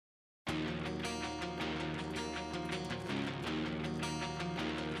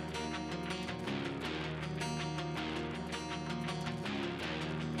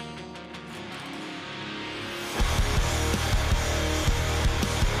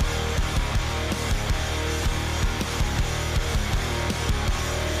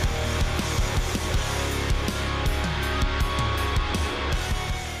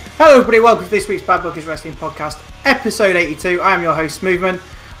Hello everybody, welcome to this week's Bad Bookers Wrestling Podcast, episode 82. I am your host, Movement.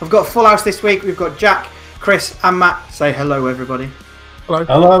 I've got a full house this week. We've got Jack, Chris and Matt. Say hello everybody. Hello.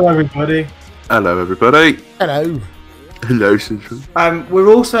 Hello everybody. Hello everybody. Hello. Hello Central.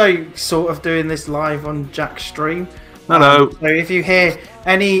 We're also sort of doing this live on Jack's stream. Hello. So if you hear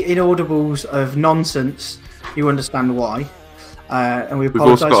any inaudibles of nonsense, you understand why. And we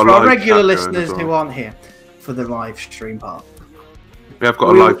apologise for our regular listeners who aren't here for the live stream part. We have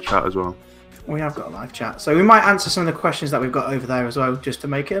got a live chat as well. We have got a live chat, so we might answer some of the questions that we've got over there as well, just to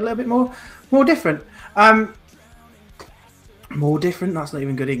make it a little bit more different. More different? That's not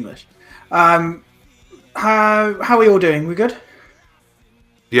even good English. How are we all doing? We good?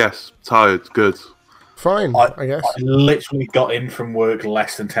 Yes, tired, good. Fine, I guess. I literally got in from work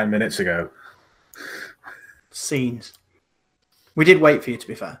less than 10 minutes ago. Scenes. We did wait for you, to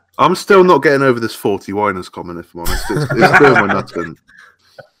be fair. I'm still not getting over this 40 whiners comment, if I'm honest. It's doing my nuts in.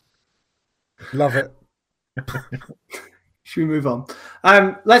 Love it. Should we move on?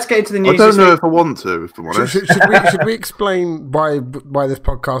 Let's get into the news. I don't know if I want to, if I'm honest. Should we explain why this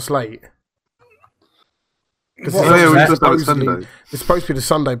podcast's late? Because it's supposed to be the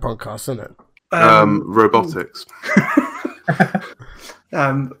Sunday podcast, isn't it? Robotics.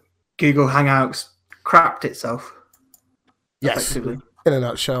 Google Hangouts crapped itself. Yes, in a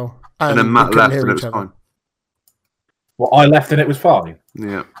nutshell. And then Matt left and it was fine. Well, I left and it was fine.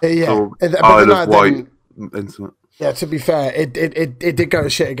 Yeah. Yeah. So, Isle of Wight internet. Yeah, to be fair, it did go to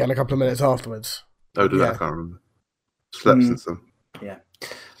shit again a couple of minutes afterwards. Oh, did I can't remember. Slept since then. Yeah.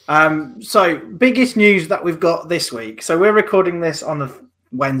 So, biggest news that we've got this week. So, we're recording this on a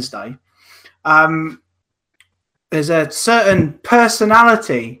Wednesday. There's a certain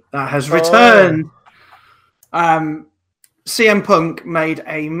personality that has returned. CM Punk made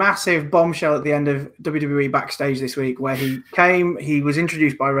a massive bombshell at the end of WWE Backstage this week where he was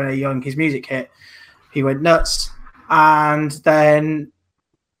introduced by Renee Young, his music hit, he went nuts, and then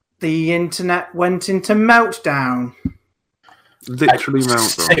the internet went into meltdown. Literally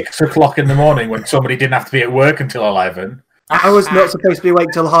meltdown. 6 o'clock in the morning when somebody didn't have to be at work until 11. I was not supposed to be awake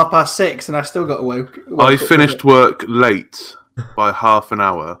till 6:30 and I still got woke I finished work late by half an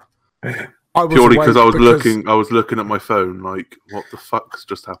hour. Purely because I was looking at my phone like, what the fuck's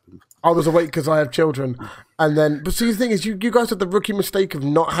just happened? I was awake because I have children, and then. But see, the thing is, you guys had the rookie mistake of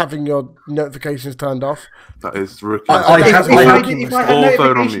not having your notifications turned off. That is rookie. If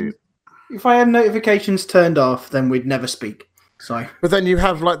I had notifications turned off, then we'd never speak. So, but then you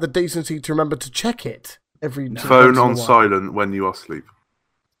have like the decency to remember to check it every phone on silent when you are asleep.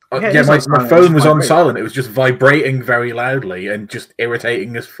 My phone was on silent. It was just vibrating very loudly and just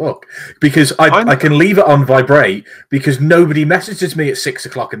irritating as fuck. Because I can leave it on vibrate because nobody messages me at 6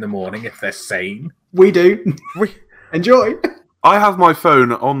 o'clock in the morning if they're sane. We do. We enjoy. I have my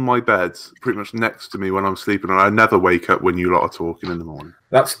phone on my bed pretty much next to me when I'm sleeping, and I never wake up when you lot are talking in the morning.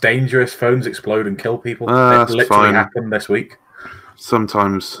 That's dangerous. Phones explode and kill people. It literally happened this week.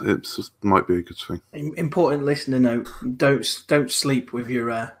 Sometimes it might be a good thing. Important listener note: don't sleep with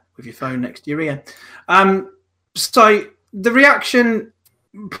your phone next to your ear. So the reaction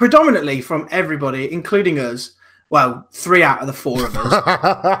predominantly from everybody, including us, well, 3 out of the 4 of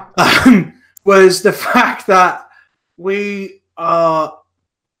us, was the fact that we are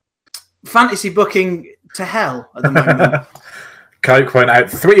fantasy booking to hell at the moment. Can I point out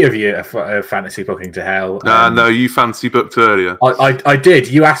 3 of you are fantasy booking to hell? No, you fantasy booked earlier. I did.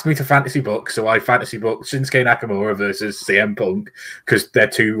 You asked me to fantasy book, so I fantasy booked Shinsuke Nakamura versus CM Punk because they're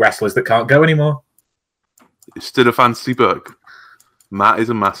 2 wrestlers that can't go anymore. It's still a fantasy book. Matt is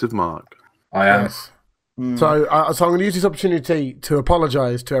a massive mark. I am. Yes. So I'm going to use this opportunity to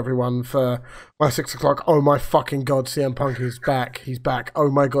apologise to everyone for my 6 o'clock. Oh my fucking god, CM Punk is back. He's back. Oh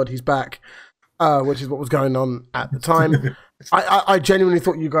my god, he's back. Which is what was going on at the time. I genuinely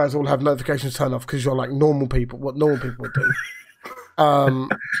thought you guys all have notifications turned off because you're like normal people, what normal people would do.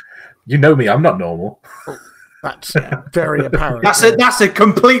 You know me, I'm not normal. That's very apparent. That's a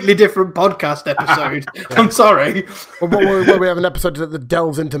completely different podcast episode. I'm sorry. Well, we have an episode that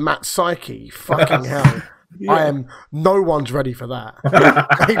delves into Matt's psyche. Fucking hell. Yeah. No one's ready for that.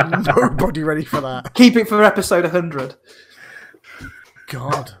 Ain't nobody ready for that. Keep it for episode 100.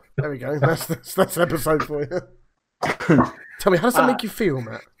 God. There we go. That's an episode for you. Tell me, how does that make you feel,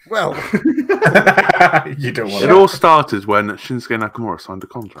 Matt? Well, you don't want it. All started when Shinsuke Nakamura signed a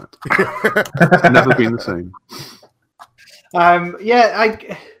contract. It's never been the same.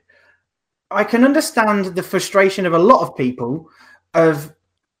 I can understand the frustration of a lot of people of,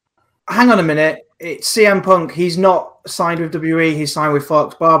 hang on a minute, it's CM Punk, he's not signed with WWE, he's signed with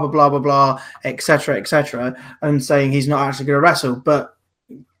Fox, blah, blah, blah, blah, blah, etc., and saying he's not actually going to wrestle. But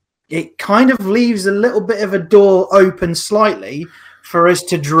it kind of leaves a little bit of a door open slightly for us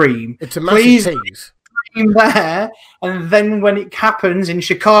to dream. It's a massive tease. Dream there, and then when it happens in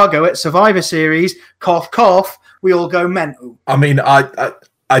Chicago at Survivor Series, cough, cough, we all go mental. I mean, I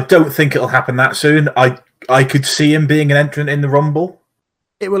don't think it'll happen that soon. I could see him being an entrant in the Rumble.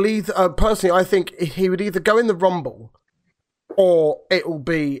 It will either, personally, I think he would either go in the Rumble, or it will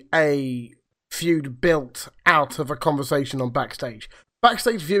be a feud built out of a conversation on Backstage.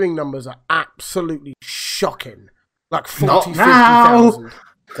 Backstage viewing numbers are absolutely shocking. Like 40, 50,000.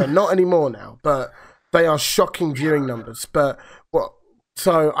 They're not anymore now, but they are shocking viewing numbers. But what?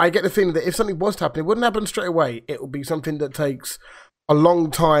 So I get the feeling that if something was to happen, it wouldn't happen straight away. It would be something that takes a long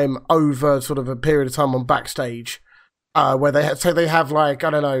time over sort of a period of time on Backstage, where they have like, I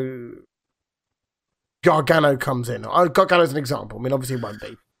don't know, Gargano comes in. Gargano's an example. I mean, obviously it won't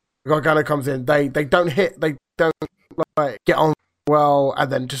be. Gargano comes in. They don't like get on well,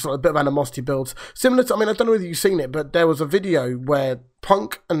 and then just like a bit of animosity builds. Similar to, I mean, I don't know whether you've seen it, but there was a video where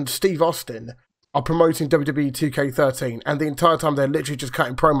Punk and Steve Austin are promoting WWE 2K13, and the entire time they're literally just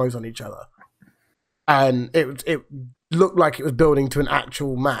cutting promos on each other. And it looked like it was building to an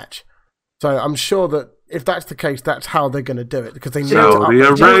actual match. So I'm sure that if that's the case, that's how they're going to do it, because they know Saudi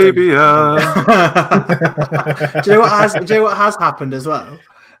Arabia. Do you know what has happened as well?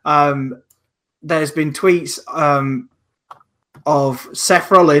 There's been tweets of Seth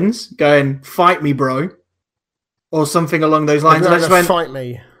Rollins going, "Fight me, bro," or something along those lines. And I just went, "Fight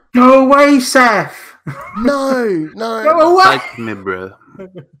me." Go away, Seth. No. Go away. Fight me, bro.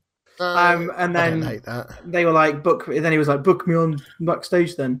 And then hate that. They were like, book. Then he was like, book me on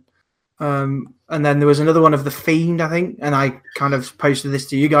Backstage then. And then there was another one of The Fiend, I think, and I kind of posted this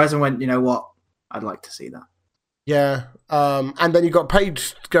to you guys and went, you know what, I'd like to see that. Yeah, and then you got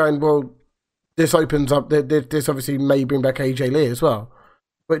Paige going, well, this opens up. This obviously may bring back AJ Lee as well,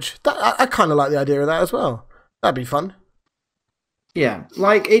 which I kind of like the idea of that as well. That'd be fun. Yeah,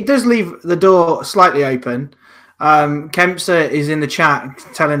 like it does leave the door slightly open. Kempster is in the chat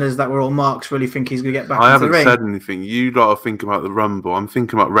telling us that we're all marks. Really think he's going to get back into the ring. I haven't said anything. You lot are thinking about the Rumble. I'm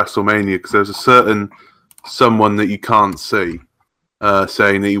thinking about WrestleMania because there's a certain someone that you can't see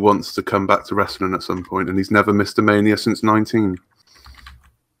saying that he wants to come back to wrestling at some point, and he's never missed a Mania since 19.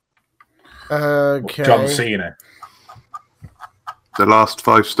 Okay. John Cena. The last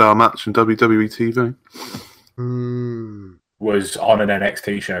 5-star match in WWE TV. Was on an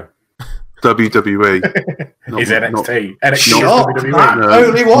NXT show. WWE. Is NXT. NXT Shock, is WWE. Matt.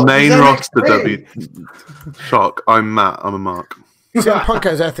 Only what main is roster NXT? Shock. I'm Matt. I'm a Mark. CM Punk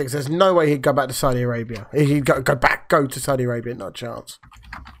has ethics. There's no way he'd go back to Saudi Arabia. He'd go to Saudi Arabia. Not a chance.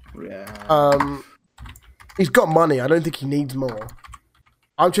 Yeah. He's got money. I don't think he needs more.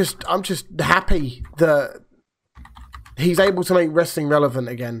 I'm just happy that he's able to make wrestling relevant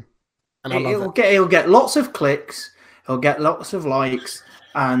again. And I love it. He'll get lots of clicks. He'll get lots of likes.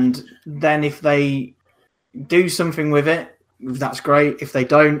 And then if they do something with it, that's great. If they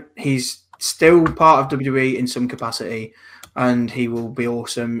don't, he's still part of WWE in some capacity, and he will be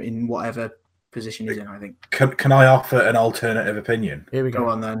awesome in whatever position he's in, I think. Can I offer an alternative opinion? Here we go. Go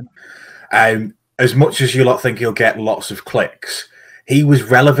on then. As much as you lot think he'll get lots of clicks, he was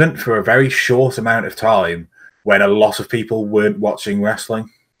relevant for a very short amount of time when a lot of people weren't watching wrestling.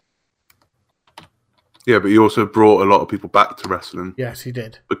 Yeah, but he also brought a lot of people back to wrestling. Yes, he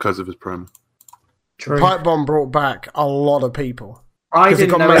did. Because of his promo. True. Pipe Bomb brought back a lot of people. I Because it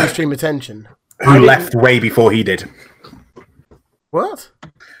didn't got know mainstream attention. Who left way before he did. What?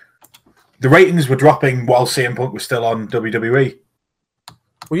 The ratings were dropping while CM Punk was still on WWE.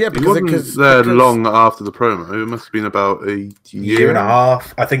 Well, yeah, He because wasn't there long after the promo. It must have been about a Year and a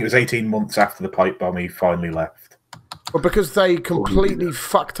half. I think it was 18 months after the pipe bomb he finally left. Well, because they completely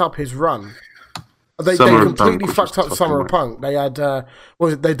fucked up his run. They Summer of completely Punk fucked was up Summer of fucking Punk. They had,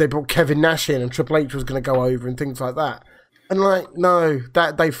 they brought Kevin Nash in, and Triple H was going to go over and things like that. And like, no,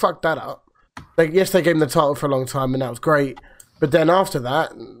 they fucked that up. Yes, they gave him the title for a long time, and that was great. But then after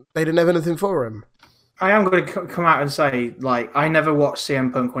that, they didn't have anything for him. I am going to come out and say, like, I never watched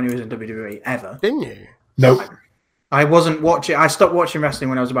CM Punk when he was in WWE, ever. Didn't you? Nope. I wasn't watching. I stopped watching wrestling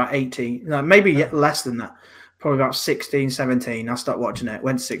when I was about 18. Maybe less than that. Probably about 16, 17. I started watching it.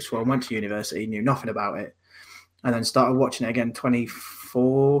 Went to sixth form, went to university, knew nothing about it. And then started watching it again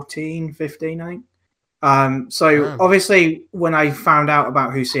 2014, 15, I think. Obviously, when I found out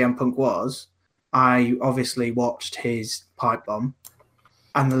about who CM Punk was, I obviously watched his pipe bomb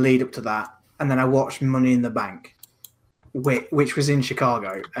and the lead up to that. And then I watched Money in the Bank, which was in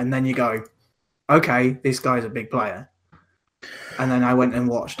Chicago. And then you go, okay, this guy's a big player. And then I went and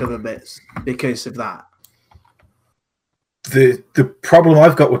watched other bits because of that. The problem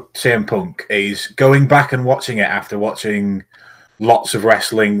I've got with CM Punk is going back and watching it after watching lots of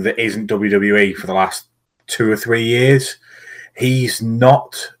wrestling that isn't WWE for the last 2 or 3 years. He's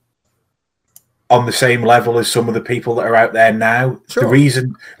not on the same level as some of the people that are out there now. Sure.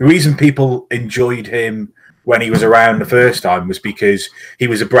 The reason people enjoyed him when he was around the first time was because he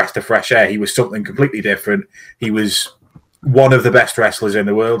was a breath of fresh air. He was something completely different. He was one of the best wrestlers in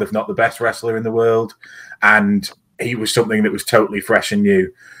the world, if not the best wrestler in the world. And he was something that was totally fresh and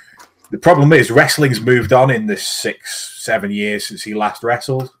new. The problem is wrestling's moved on in the 6-7 years since he last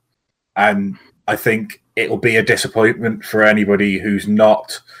wrestled. And I think it'll be a disappointment for anybody who's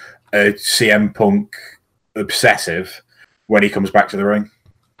not a CM Punk obsessive when he comes back to the ring.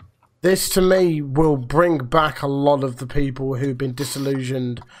 This, to me, will bring back a lot of the people who've been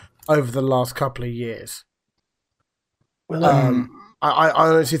disillusioned over the last couple of years. I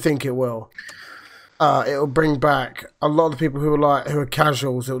honestly think it will. It'll bring back a lot of the people who are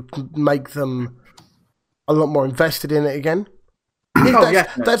casuals. It'll make them a lot more invested in it again.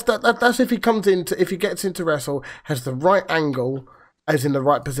 That's if he gets into wrestle, has the right angle, is in the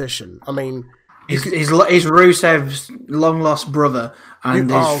right position. I mean, He's Rusev's long lost brother, and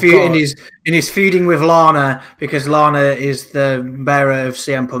he's feuding with Lana because Lana is the bearer of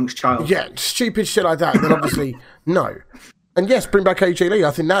CM Punk's child. Yeah, stupid shit like that. Then obviously no, and yes, bring back AJ Lee.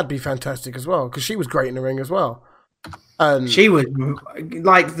 I think that'd be fantastic as well because she was great in the ring as well. She was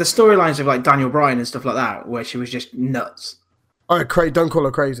like the storylines of like Daniel Bryan and stuff like that, where she was just nuts. Oh, don't call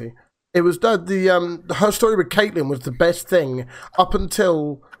her crazy. It was her story with Caitlyn was the best thing up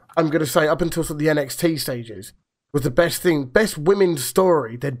until. I'm going to say up until the NXT stages was the best women's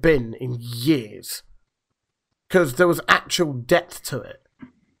story there'd been in years. Because there was actual depth to it.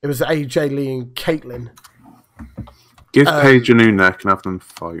 It was AJ Lee and Caitlyn. Give Paige a new neck and have them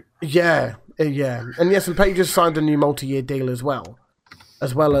fight. Yeah. And yes, and Paige has signed a new multi-year deal as well.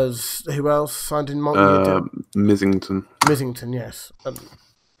 As well as, who else signed a multi-year deal? Missington, yes.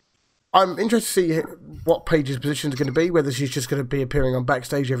 I'm interested to see what Paige's position is going to be, whether she's just going to be appearing on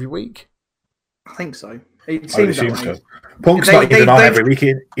Backstage every week. I think so. It seems that way. So. Punk's not even on every week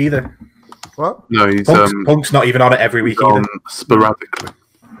either. What? No, Punk's not even on it every week either. Sporadically.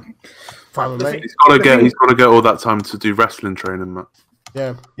 Fine with me. He's got to get all that time to do wrestling training, Matt.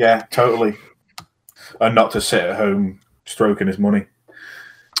 Yeah. Yeah, totally. And not to sit at home stroking his money.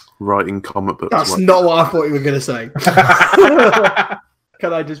 Writing comic books. That's not what I thought you were going to say.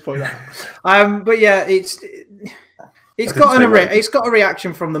 Can I just point out? But yeah, it's got a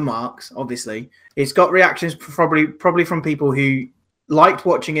reaction from the marks. Obviously, it's got reactions probably from people who liked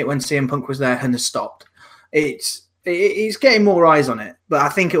watching it when CM Punk was there and has stopped. It's getting more eyes on it, but I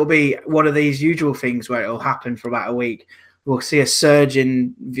think it will be one of these usual things where it will happen for about a week. We'll see a surge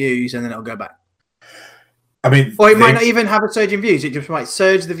in views and then it'll go back. I mean, or it might not even have a surge in views. It just might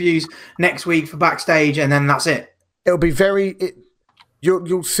surge the views next week for Backstage, and then that's it. It'll be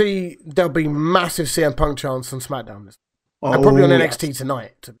You'll see there'll be massive CM Punk chants on SmackDown. And probably on NXT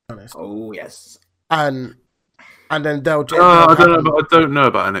tonight, to be honest. Oh, yes. And then they'll... I don't know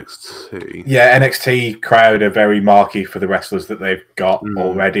about NXT. Yeah, NXT crowd are very marky for the wrestlers that they've got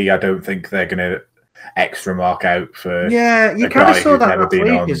already. I don't think they're going to extra mark out for... Yeah, you kind of saw that last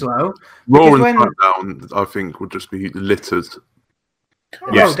week as well. Raw and SmackDown, I think, would just be littered.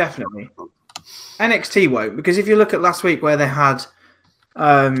 Yes. Oh, definitely. NXT won't, because if you look at last week where they had...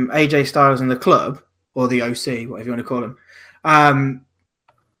 AJ Styles in the club, or the OC, whatever you want to call them.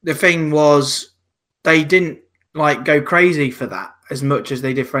 The thing was, they didn't go crazy for that as much as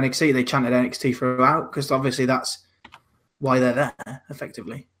they did for NXT. They chanted NXT throughout because obviously that's why they're there,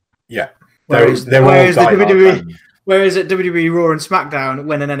 effectively. Yeah. Whereas at WWE Raw and SmackDown,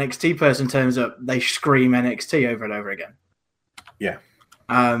 when an NXT person turns up, they scream NXT over and over again. Yeah.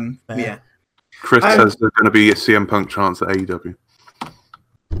 Yeah. Chris says there's going to be a CM Punk chance at AEW.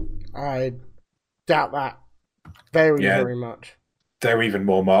 I doubt that very much. They're even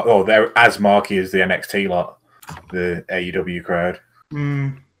more they're as marky as the NXT lot, the AEW crowd.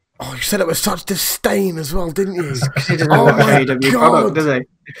 Oh, you said it with such disdain as well, didn't you? Oh my God, does he?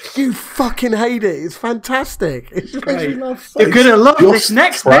 You fucking hate it. It's fantastic. It's great. You're gonna love this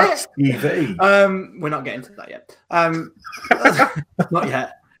next bit. We're not getting to that yet. Not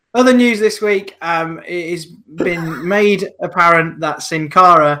yet. Other news this week, it has been made apparent that Sin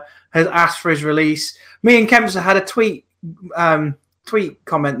Cara has asked for his release. Me and Kempster had a tweet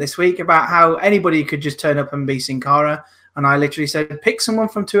comment this week about how anybody could just turn up and be Sin Cara, and I literally said, pick someone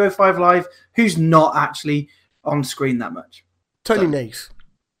from 205 Live who's not actually on screen that much. Tony Nese.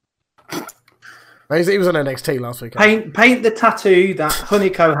 He was on NXT last week. Paint the tattoo that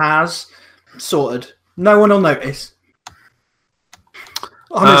Hunico has sorted. No one will notice.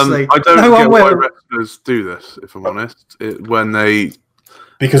 Honestly, I don't get why wrestlers do this. If I'm honest,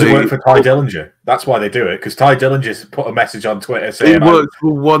 because it worked for Ty Dillinger. That's why they do it. Because Ty Dillinger's put a message on Twitter saying it worked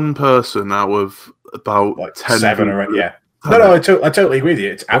for one person out of about like 10 7 or 8. Yeah. No, I totally agree with you.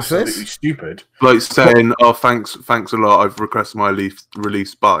 It's absolutely stupid. Like saying, "Oh, thanks a lot. I've requested my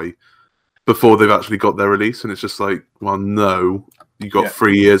release by," before they've actually got their release, and it's just like, well, no, you got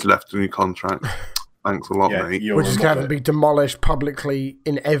 3 years left in your contract. Thanks a lot, mate. Which is going to be demolished publicly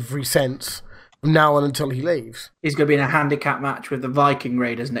in every sense from now on until he leaves. He's going to be in a handicap match with the Viking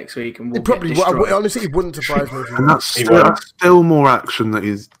Raiders next week, and we'll probably. Honestly, it wouldn't surprise me. And that's still more action that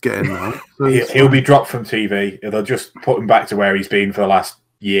he's getting now. So he'll be dropped from TV. They'll just put him back to where he's been for the last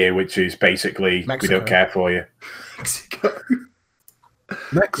year, which is basically Mexico. We don't care for you.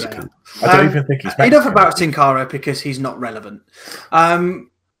 Mexican. Yeah. I don't even think he's Mexican. Enough about Sin Cara because he's not relevant.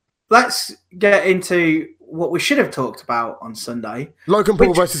 Let's get into what we should have talked about on Sunday. Logan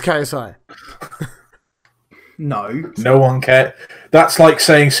Paul versus KSI. No. No one cares. That's like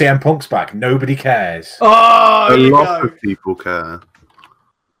saying CM Punk's back. Nobody cares. Oh, a lot of people care.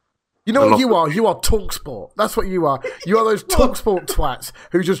 You know what you are? You are TalkSport. That's what you are. You are those TalkSport twats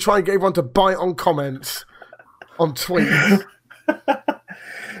who just try and get everyone to bite on comments on tweets.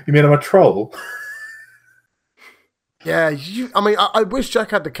 You mean I'm a troll? Yeah, I wish Jack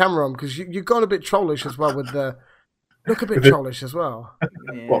had the camera on because you got a bit trollish as well with the... Look a bit trollish as well.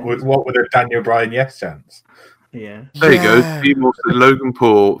 Yeah. What with a Daniel Bryan yes chance? Yeah. There you go. Team Logan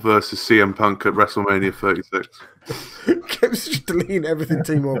Paul versus CM Punk at WrestleMania 36. Keeps just deleting everything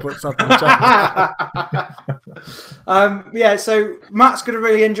Timor puts up in the chat. Yeah, so Matt's going to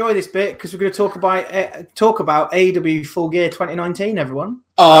really enjoy this bit because we're going to talk about AEW Full Gear 2019, everyone.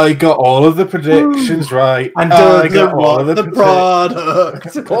 I got all of the predictions right. And I got all of the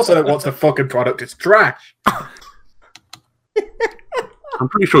product. Of course I don't want the fucking product. It's trash. I'm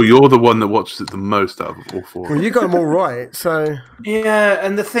pretty sure you're the one that watches it the most out of all four. Well, you got them all right, so... Yeah,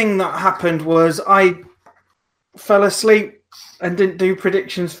 and the thing that happened was I fell asleep and didn't do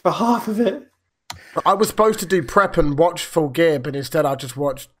predictions for half of it. I was supposed to do prep and watch Full Gear, but instead I just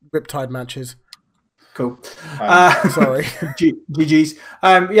watched Riptide matches. Cool. Sorry. GG's.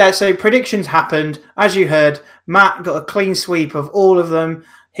 Yeah, so predictions happened. As you heard, Matt got a clean sweep of all of them.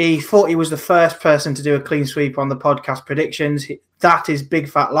 He thought he was the first person to do a clean sweep on the podcast predictions. That is big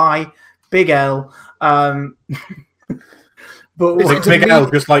fat lie. Big L. But it's Big L,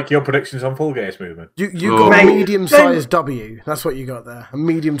 just like your predictions on Full Gear's movement. You got a medium-sized W. That's what you got there. A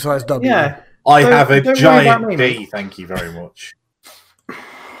medium-sized W. Yeah. I have a giant D, thank you very much.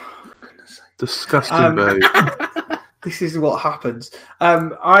 Disgusting, babe. This is what happens.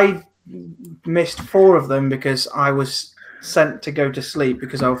 I missed 4 of them because I was sent to go to sleep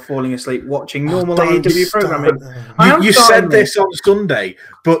because I was falling asleep watching normal AEW programming. You said this on Sunday,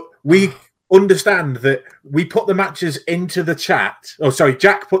 but we understand that we put the matches into the chat. Oh, sorry,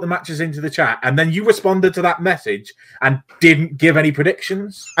 Jack put the matches into the chat, and then you responded to that message and didn't give any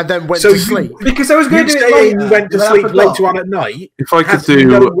predictions. And then went to sleep. Because I was going to do it later. You went to sleep later on at night. If I could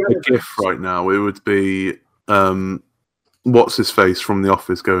do a GIF right now, it would be... what's his face from The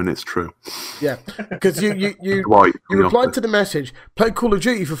Office going, "It's true." Yeah, because you replied to the message, played Call of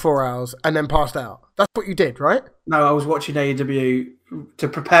Duty for 4 hours, and then passed out. That's what you did, right? No, I was watching AEW to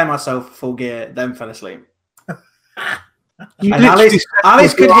prepare myself for Full Gear, then fell asleep. And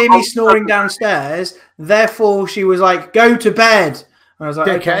Alice could hear me snoring downstairs, therefore she was like, "Go to bed." And I was like,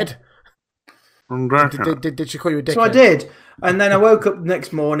 "Dickhead." Okay. Did she call you a dickhead? So I did, and then I woke up the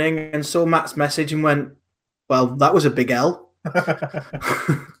next morning and saw Matt's message and went, "Well, that was a big L."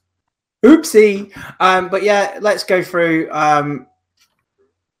 Oopsie. But yeah, let's go through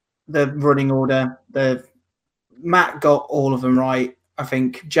the running order. Matt got all of them right. I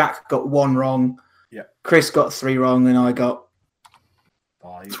think Jack got 1 wrong. Yeah. Chris got 3 wrong, and I got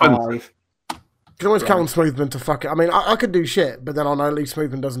 5. You can always count on Smoothman to fuck it. I mean, I could do shit, but then I'll know at least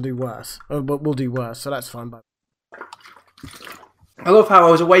Smoothman doesn't do worse. We'll do worse, so that's fine. But I love how I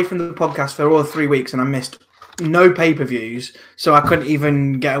was away from the podcast for all 3 weeks, and I missed no pay-per-views, so I couldn't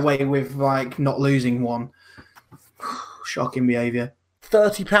even get away with like not losing one. Shocking behaviour.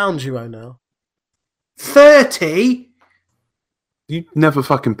 £30 you owe now. 30? You never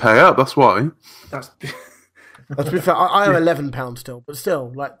fucking pay up, that's why. That's To be fair, I owe £11 still, but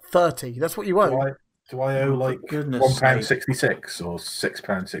still, like 30. That's what you owe. Do I owe like £1.66 or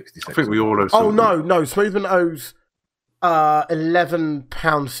 £6.66? I think we all owe something. Oh no, Smoothman owes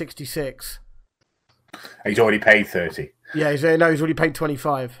 £11.66. He's already paid 30. Yeah, he's already paid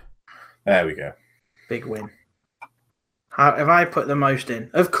 25. There we go. Big win. Have I put the most in?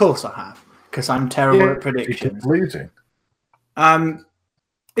 Of course I have, because I'm terrible at predictions. Losing.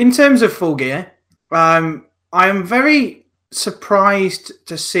 In terms of Full Gear, I am very surprised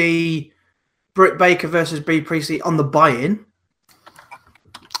to see Britt Baker versus Bea Priestley on the buy-in.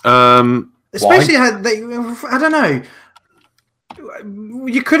 Especially had they, I don't know.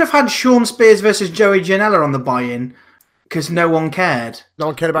 You could have had Sean Spears versus Joey Janela on the buy-in because no one cared. No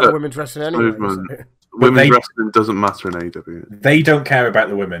one cared about the women's wrestling anyway. Women's wrestling doesn't matter in AEW. They don't care about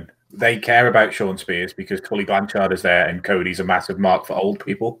the women. They care about Sean Spears because Tully Blanchard is there and Cody's a massive mark for old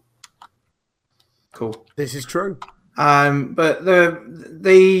people. Cool. This is true. But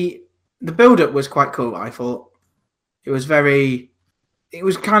the build-up was quite cool, I thought. It was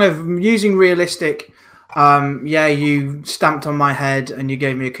kind of using realistic. You stamped on my head and you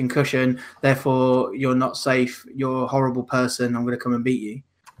gave me a concussion. Therefore, you're not safe. You're a horrible person. I'm going to come and beat you.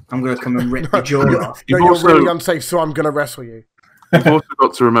 I'm going to come and rip your jaw off. You're really unsafe, so I'm going to wrestle you. You've also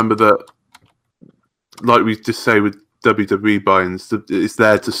got to remember that, like we just say with WWE buy-ins, it's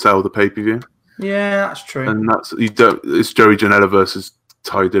there to sell the pay-per-view. Yeah, that's true. And it's Joey Janela versus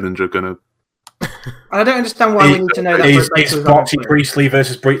Ty Dillinger going to. I don't understand why we need to know that. Is Botchy Priestley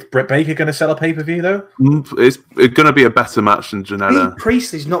versus Britt Baker going to sell a pay-per-view, though? It's going to be a better match than Janela. Bea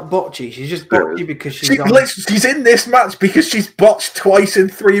Priestley's not Botchy. She's just Botchy because she's in this match because she's botched twice in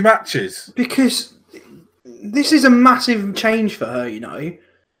 3 matches. Because this is a massive change for her, you know.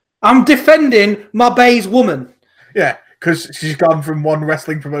 I'm defending my Bay's woman. Yeah, because she's gone from one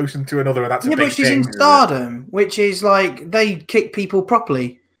wrestling promotion to another, and that's a big but she's change, in Stardom, which is like they kick people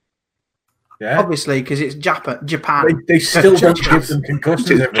properly. Yeah, obviously, because it's Japan. They still don't give them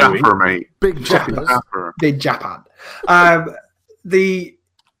concussions every week. Mate. Big Japan. Big Japan. The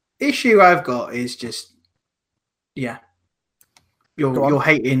issue I've got is just, you're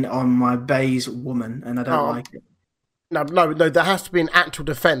hating on my Bay's woman, and I don't like it. No, there has to be an actual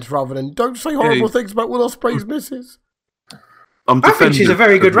defense rather than don't say horrible things about Will Ospreay's missus. I think she's a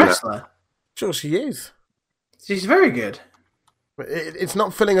very good wrestler. Sure, she is. She's very good. It's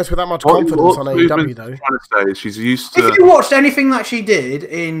not filling us with that much confidence on AEW, though. Trying to say she's used to. If you watched anything that she did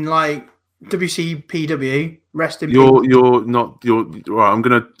in like WCPW, rest in peace. Right. I'm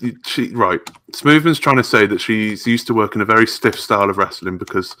gonna. Smoothman's trying to say that she's used to working a very stiff style of wrestling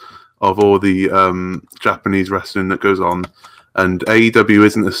because of all the Japanese wrestling that goes on, and AEW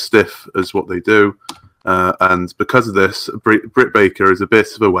isn't as stiff as what they do, and because of this, Britt Baker is a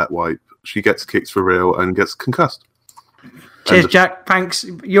bit of a wet wipe. She gets kicked for real and gets concussed. Cheers, Jack. Thanks.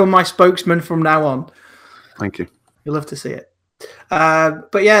 You're my spokesman from now on. Thank you. You'll love to see it.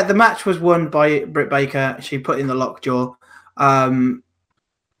 But yeah, the match was won by Britt Baker. She put in the lockjaw. I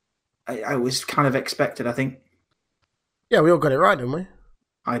was kind of expected, I think. Yeah, we all got it right, didn't we?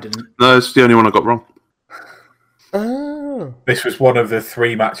 I didn't. No, it's the only one I got wrong. Oh. This was one of the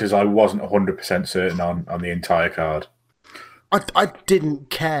 3 matches I wasn't 100% certain on the entire card. I didn't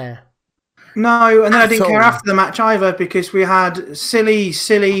care. No, and then I didn't care after the match either because we had silly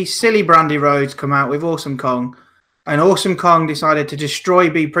Brandy Rhodes come out with Awesome Kong, and Awesome Kong decided to destroy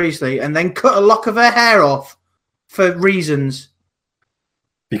Bea Priestley and then cut a lock of her hair off for reasons.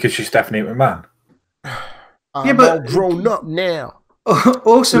 Because she's Stephanie McMahon. I'm all grown up now.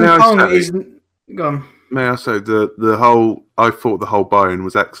 Awesome Kong is gone. May I say I thought the whole buy-in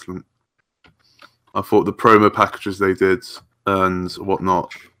was excellent. I thought the promo packages they did and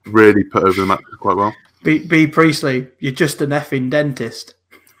whatnot really put over the match quite well. Bea Priestley, you're just an effing dentist.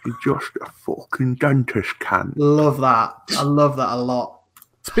 You're just a fucking dentist, can. Love that. I love that a lot.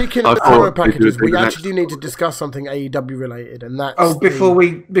 Speaking of the promo packages, we actually do need to discuss something AEW related, and that's before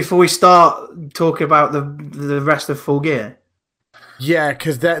we start talking about the rest of Full Gear. Yeah,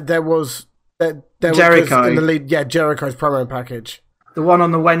 because there was Jericho in the lead. Yeah, Jericho's promo package. The one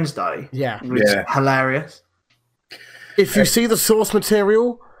on the Wednesday. Yeah, was hilarious. If you see the source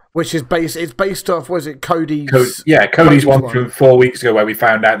material, which is based off, was it Cody's? Cody's one from 4 weeks ago where we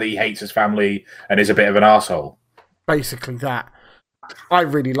found out that he hates his family and is a bit of an arsehole. Basically that. I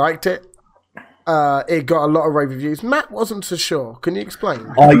really liked it. It got a lot of rave reviews. Matt wasn't so sure. Can you explain?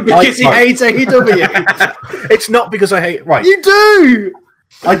 Because he hates AEW. It's not because I hate. Right, you do.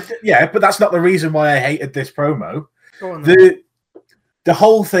 But that's not the reason why I hated this promo. Go on, then. The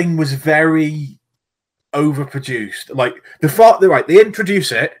whole thing was very overproduced. Like they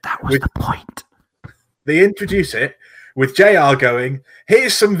introduce it. That was the point. They introduce it with JR going,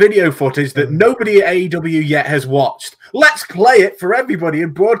 here's some video footage that nobody at AEW yet has watched. Let's play it for everybody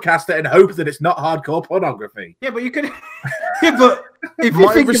and broadcast it and hope that it's not hardcore pornography. Yeah, but you could. Yeah, but if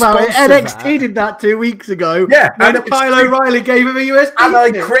you think about it, NXT did that 2 weeks ago. Yeah, and Kyle O'Reilly gave him a USB. And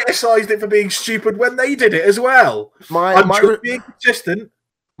I criticised it for being stupid when they did it as well. I'm just being consistent.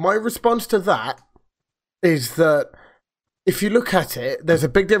 My response to that is that if you look at it, there's a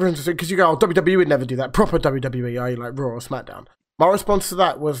big difference because you go, oh, WWE would never do that. Proper WWE, i.e. like Raw or SmackDown. My response to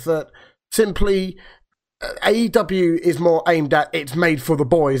that was that simply AEW is more aimed at it's made for the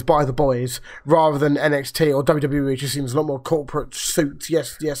boys, by the boys, rather than NXT or WWE, which just seems a lot more corporate suits.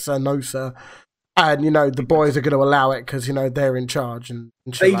 Yes, sir, no, sir. And, the boys are going to allow it because, they're in charge. And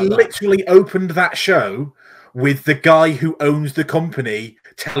they like literally opened that show with the guy who owns the company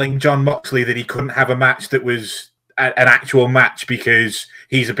telling Jon Moxley that he couldn't have a match that was an actual match because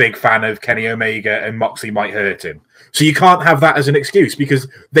he's a big fan of Kenny Omega and Moxley might hurt him. So you can't have that as an excuse because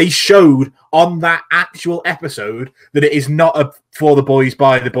they showed on that actual episode that it is not a for the boys,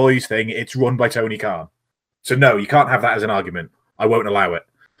 by the boys thing. It's run by Tony Khan. So no, you can't have that as an argument. I won't allow it.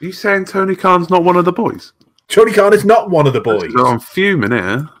 Are you saying Tony Khan's not one of the boys? Tony Khan is not one of the boys. I'm fuming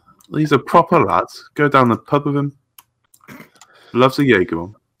here. These are proper lads. Go down the pub with him. Loves a Jaeger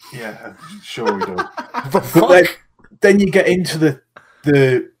one. Yeah, sure we do. Then you get into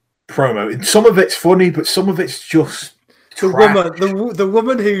the promo, and some of it's funny, but some of it's just the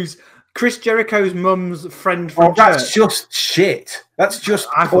woman who's Chris Jericho's mum's friend from church. That's just shit. That's just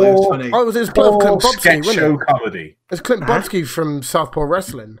I thought it was funny. Oh, it was Clint sketch Bobsky, show comedy. It's Clint Bobsky from Southpaw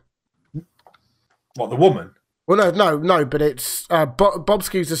Wrestling. What, the woman? Well, no, but it's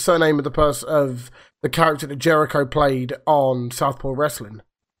Bobsky's the surname of the character that Jericho played on Southpaw Wrestling.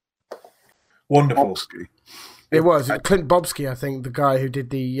 Wonderful. Bobsky. It was Clint Bobsky, I think, the guy who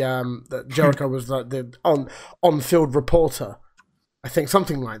did that Jericho was like the on-field reporter. I think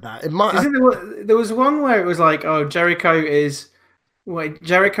something like that. There was one where it was like, oh, Jericho is like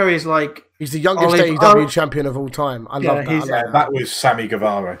he's the youngest AEW champion of all time. I love that. That was Sammy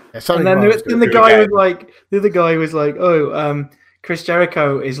Guevara. Yeah, and then the other guy was like, oh, Chris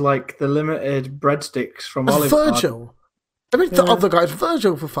Jericho is like the limited breadsticks from Olive Virgil. I mean, the other guy's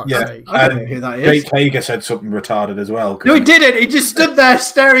Virgil, for fuck's sake. I don't know who that is. Jake Hager said something retarded as well. No, he didn't. He just stood there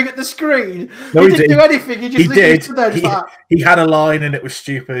staring at the screen. No, he didn't do anything. He just stood there. He had a line and it was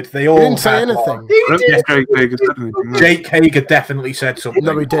stupid. They all didn't say anything. Jake Hager definitely said something.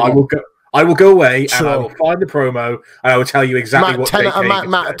 No, he didn't. I will go away and I will find the promo and I will tell you exactly what Jake Hager said.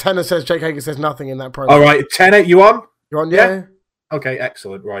 Matt Tenner says Jake Hager says nothing in that promo. All right, Tenner, you on? You're on, yeah. Okay,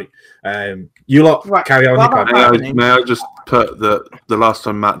 excellent. Right, you lot carry on. May I just put that the last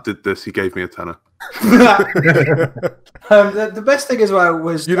time Matt did this, he gave me a tenner. The best thing as well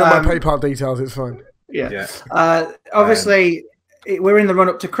was my PayPal details. It's fine. Yeah. Obviously, we're in the run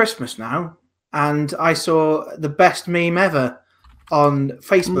up to Christmas now, and I saw the best meme ever on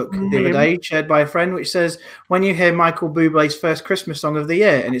Facebook the other day, shared by a friend, which says, "When you hear Michael Bublé's first Christmas song of the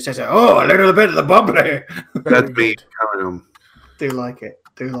year," and it says, "Oh, a little bit of the bubbly." Let me carry on. Do like it.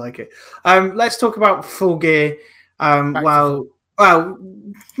 Let's talk about Full Gear. Let's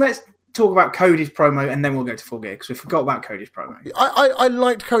talk about Cody's promo, and then we'll go to Full Gear because we forgot about Cody's promo. I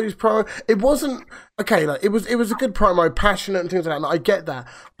liked Cody's promo. It wasn't okay. Like it was a good promo, passionate and things like that. And I get that,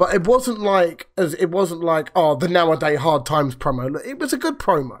 but it wasn't like the nowadays hard times promo. It was a good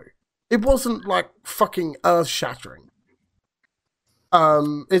promo. It wasn't like fucking earth shattering.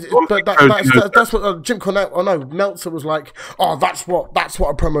 That's what Jim Cornette. Oh no, Meltzer was like, "Oh, that's what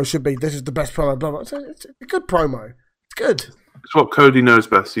a promo should be. This is the best promo." Blah, blah. So it's a good promo. It's good. It's what Cody knows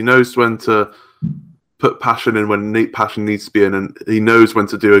best. He knows when to put passion in when passion needs to be in, and he knows when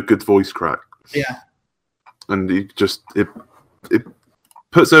to do a good voice crack. Yeah, and he just it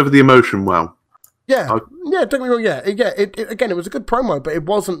puts over the emotion well. Yeah, don't get me wrong. Yeah. Again, it was a good promo, but it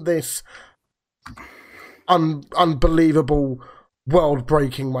wasn't this unbelievable,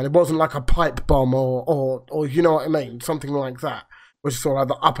 world-breaking one. It wasn't like a pipe bomb or you know what I mean, something like that, which is sort of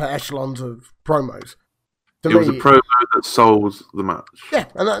the upper echelons of promos. It was a promo that sold the match. Yeah,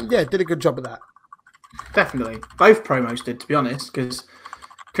 and did a good job of that. Definitely, both promos did, to be honest, because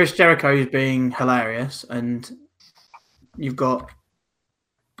Chris Jericho is being hilarious, and you've got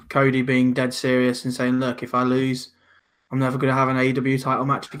Cody being dead serious and saying, "Look, if I lose, I'm never going to have an AEW title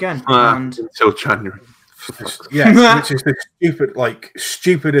match again." Until January. Yeah, which is the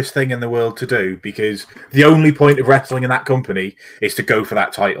stupidest thing in the world to do, because the only point of wrestling in that company is to go for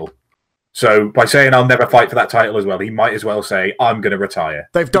that title. So by saying I'll never fight for that title as well, he might as well say I'm going to retire.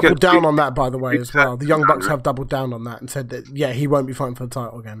 They've doubled down on that, by the way, as well. The Young Bucks have doubled down on that and said that he won't be fighting for the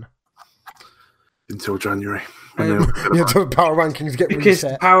title again until January. Until the power rankings get reset.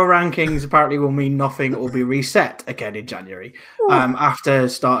 Because power rankings apparently will mean nothing or be reset again in January. After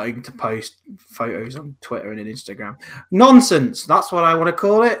starting to post photos on Twitter and Instagram. Nonsense. That's what I want to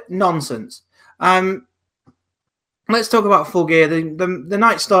call it. Nonsense. Let's talk about Full Gear. The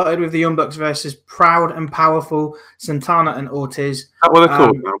night started with the Young Bucks versus Proud and Powerful, Santana and Ortiz. Is that what they're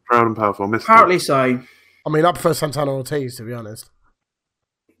called now? Proud and Powerful. Apparently so. I mean, I prefer Santana Ortiz, to be honest.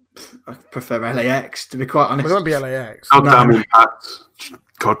 I prefer LAX, to be quite honest. It won't be LAX. Goddamn Impact.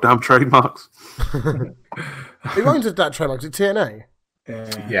 Goddamn trademarks. Who owns that trademark? Is it TNA?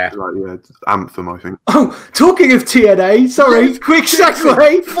 Yeah. Anthem, I think. Oh, talking of TNA, sorry, quick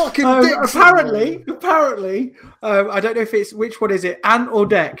segue. Fucking apparently, I don't know if it's which one is it, Ant or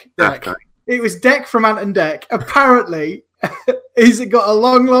Deck? Deck. It was Deck from Ant and Deck. Apparently, he's got a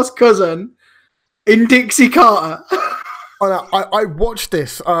long lost cousin in Dixie Carter. I watched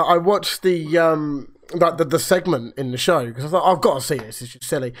this. I watched the segment in the show because I thought I've got to see this. It's just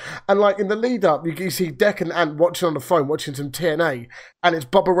silly. And like in the lead up, you see Deck and Ant watching on the phone, watching some TNA, and it's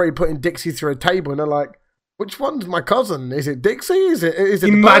Bubba Ray putting Dixie through a table, and they're like, "Which one's my cousin? Is it Dixie? Is it?"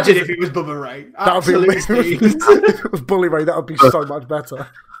 Imagine if it was Bubba Ray. Absolutely. If it was Bully Ray, that would be so much better.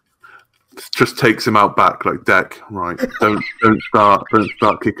 Just takes him out back like Deck. Right? Don't start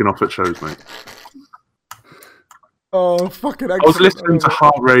kicking off at shows, mate. Oh, fucking excellent. I was listening to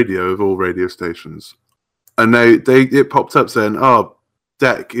Heart Radio of all radio stations, and it popped up saying, "Oh,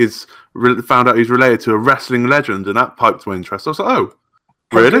 Deck found out he's related to a wrestling legend," and that piqued my interest. I was like, "Oh,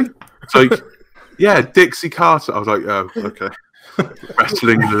 really?" So, yeah, Dixie Carter. I was like, "Oh, okay."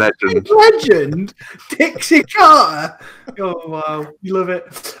 Wrestling legend. Legend? Dixie Carter? Oh, wow. You love it.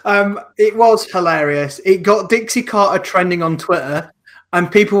 It was hilarious. It got Dixie Carter trending on Twitter. And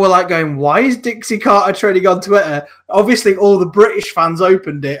people were like going, "Why is Dixie Carter trending on Twitter?" Obviously, all the British fans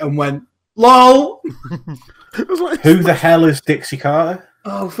opened it and went, "Lol." Who the hell is Dixie Carter?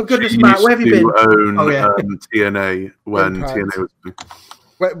 Oh, for goodness, Matt, where have you been? Own, TNA when TNA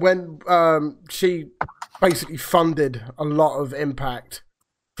was when she basically funded a lot of Impact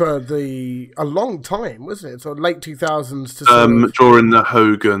for a long time, wasn't it? So late 2000s to during the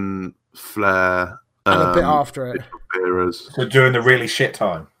Hogan Flair. And a bit after it. Eras. So during the really shit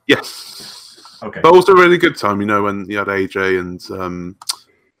time? Yes. Okay. But also a really good time, when you had AJ and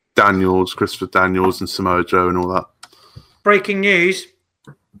Christopher Daniels and Samoa Joe and all that. Breaking news.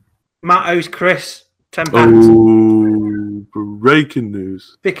 Matt owes Chris £10. Oh, breaking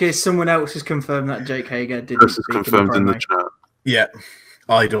news. Because someone else has confirmed that Jake Hager didn't. Chris has confirmed in the chat. Yeah.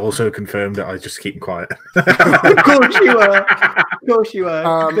 I'd also confirmed that I was just keeping quiet. Of course you were. Of course you were.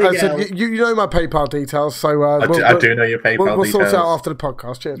 So you know my PayPal details, so I do know your PayPal details. We'll sort it out after the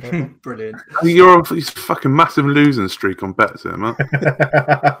podcast. Cheers, mate. Brilliant. You're on a fucking massive losing streak on bets here, man.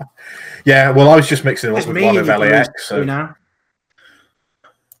 Yeah, well, I was just mixing it up with one of LAX. So. Now.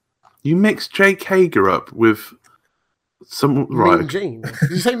 You mixed Jake Hager up with some Mean Gene.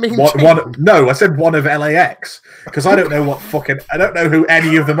 Did you say Mean Gene? No, I said one of LAX because I don't know I don't know who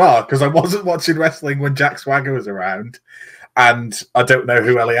any of them are because I wasn't watching wrestling when Jack Swagger was around, and I don't know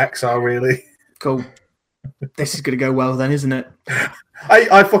who LAX are really. Cool. This is going to go well then, isn't it?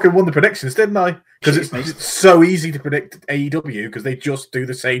 I fucking won the predictions, didn't I? Because it's so easy to predict AEW because they just do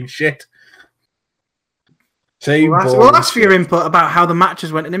the same shit. Well, that's for your input about how the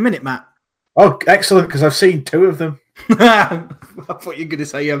matches went in a minute, Matt. Oh, excellent, because I've seen 2 of them. I thought you were going to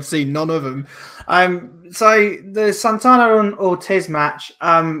say I've seen none of them. So the Santana and Ortiz match,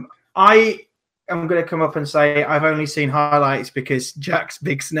 I am going to come up and say I've only seen highlights because Jack's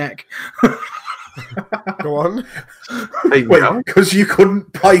big snack. Go on. Wait, because you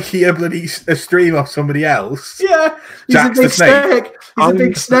couldn't pike a stream off somebody else? Yeah, he's Jack's a big snake. He's a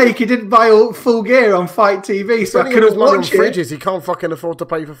big snake. He didn't buy all full gear on Fight TV, so I couldn't watch it. Fridges. He can't fucking afford to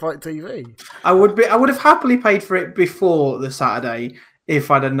pay for Fight TV. I would have happily paid for it before the Saturday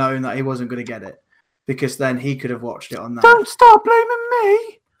if I'd have known that he wasn't going to get it, because then he could have watched it on that. Don't start blaming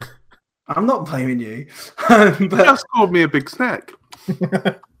me. I'm not blaming you. But you just called me a big snack.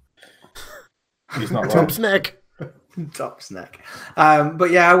 He's not Top snack. Top snack.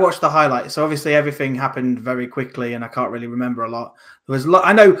 But yeah, I watched the highlights. So obviously everything happened very quickly, and I can't really remember a lot. There was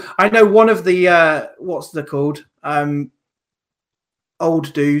I know one of the what's they called?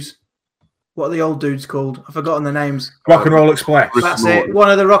 Old dudes. What are the old dudes called? I've forgotten the names. Rock and Roll Express. That's it.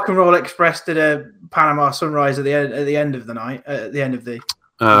 One of the Rock and Roll Express did a Panama Sunrise at the end of the night. At the end of the.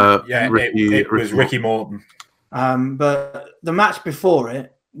 It was Ricky Morton. But the match before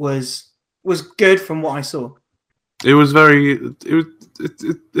it was good from what I saw. It was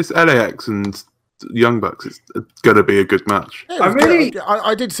it's LAX and Young Bucks. It's going to be a good match. Yeah,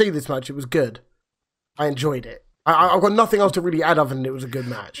 I did see this match. It was good. I enjoyed it. I've got nothing else to really add other than it was a good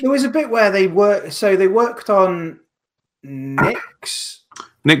match. There was a bit where they worked on Nick's.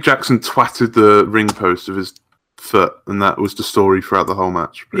 Nick Jackson twatted the ring post of his foot, and that was the story throughout the whole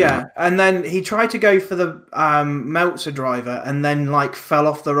match. Yeah, and then he tried to go for the Meltzer driver and then fell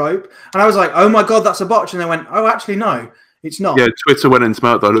off the rope. And I was like, oh my God, that's a botch. And they went, oh, actually, no. It's not. Yeah, Twitter went into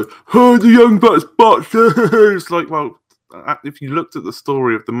meltdown. Like, oh, the Young Bucks botched. It's like, well, if you looked at the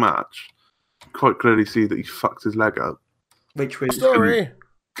story of the match, you quite clearly see that he fucked his leg up. Which was Story.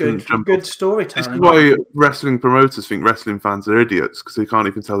 good storytelling. This is why wrestling promoters think wrestling fans are idiots, because they can't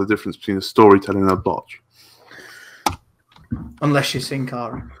even tell the difference between a storytelling and a botch. Unless you're Sin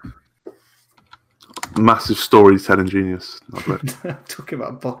Cara. Massive storytelling genius. Talking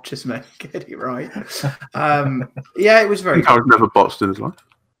about botches, mate. Get it right. Yeah, it was very. Sin Cara's never botched in his life.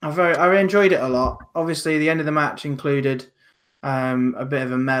 I enjoyed it a lot. Obviously, the end of the match included a bit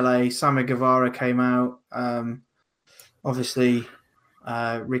of a melee. Sammy Guevara came out. Obviously,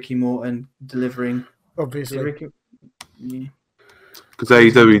 Ricky Morton delivering. Obviously, because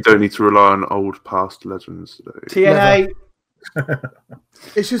AEW don't need to rely on old past legends. TNA.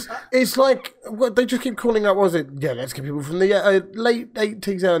 It's like what they just keep calling out. Was it? Yeah, let's get people from the late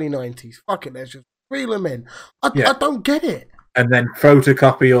 80s, early 90s. Fuck it, let's just reel them in. I don't get it. And then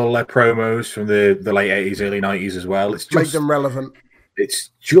photocopy all their promos from the late 80s, early 90s as well. It's just make them relevant. It's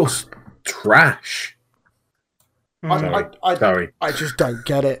just trash. Sorry. I just don't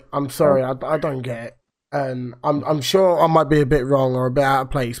get it. I'm sorry, I don't get it. And I'm sure I might be a bit wrong or a bit out of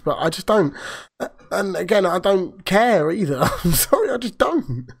place, but I just don't. And again, I don't care either. I'm sorry, I just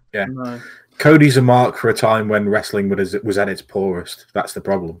don't. Yeah. No. Cody's a mark for a time when wrestling was at its poorest. That's the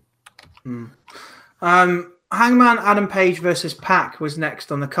problem. Hangman Adam Page versus Pac was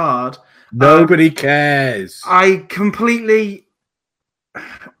next on the card. Nobody cares. I agree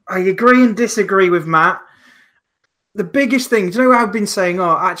and disagree with Matt. The biggest thing, do you know what I've been saying?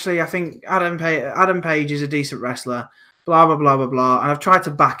 Oh, actually, I think Adam Page is a decent wrestler. Blah, blah, blah, blah, blah. And I've tried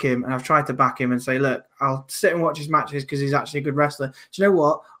to back him, and say, look, I'll sit and watch his matches because he's actually a good wrestler. Do you know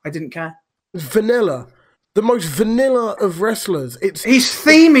what? I didn't care. Vanilla. The most vanilla of wrestlers. His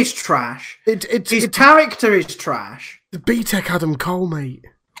theme is trash. His character is trash. The B-Tech Adam Cole, mate.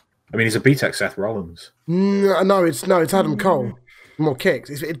 I mean, he's a B-Tech Seth Rollins. No, it's Adam Cole. More kicks.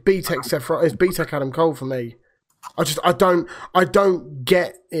 It's B-Tech Seth. It's B-Tech Adam Cole for me. I don't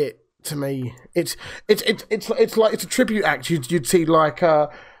get it. To me, it's like it's a tribute act. You'd see like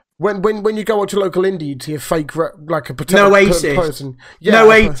when you go watch a local indie, you'd see a fake like a person. Yeah,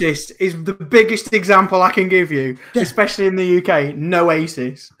 Noasis is the biggest example I can give you, especially in the UK.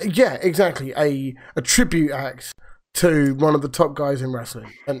 Noasis. Yeah, exactly. A tribute act to one of the top guys in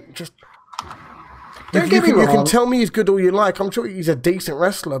wrestling, and just don't get me wrong. You can tell me he's good all you like. I'm sure he's a decent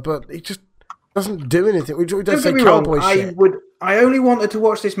wrestler, but he just doesn't do anything. We don't say cowboy shit. I only wanted to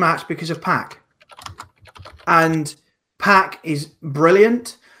watch this match because of Pac. And Pac is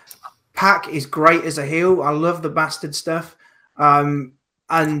brilliant. Pac is great as a heel. I love the bastard stuff. And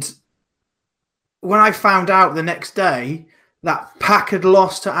when I found out the next day that Pac had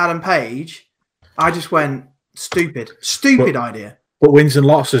lost to Adam Page, I just went, stupid idea. But wins and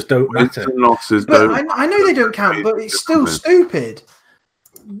losses don't matter. I know they don't count, but it's still stupid.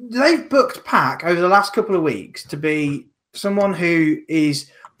 They've booked Pac over the last couple of weeks to be someone who is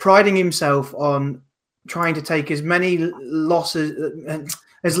priding himself on trying to take as many losses,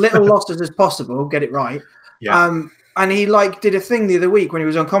 as little losses as possible, get it right. Yeah. And he did a thing the other week when he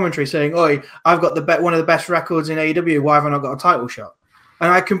was on commentary saying, "Oi, I've got one of the best records in AEW. Why have I not got a title shot?"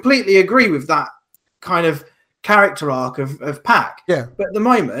 And I completely agree with that kind of character arc of Pac. Yeah. But at the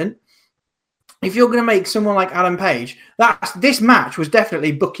moment, if you're going to make someone like Adam Page, this match was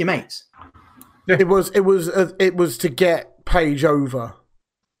definitely book your mates. Yeah. It was to get Page over,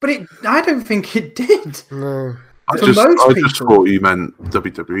 but I don't think it did. No, I just thought you meant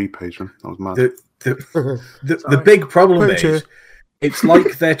WWE Page. That was mad. The big problem is it's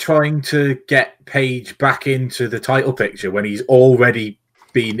like they're trying to get Page back into the title picture when he's already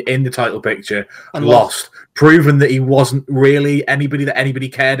been in the title picture and lost, proven that he wasn't really anybody that anybody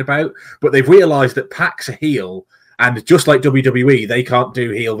cared about. But they've realised that Pac's a heel. And just like WWE, they can't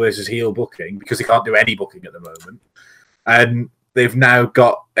do heel versus heel booking because they can't do any booking at the moment. And they've now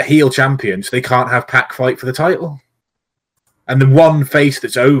got a heel champion, so they can't have Pac fight for the title. And the one face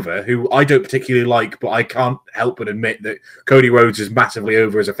that's over, who I don't particularly like, but I can't help but admit that Cody Rhodes is massively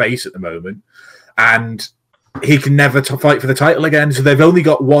over as a face at the moment. And he can never fight for the title again. So they've only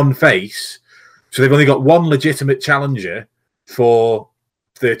got one face. So they've only got one legitimate challenger for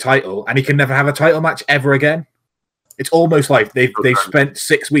the title. And he can never have a title match ever again. It's almost like they've spent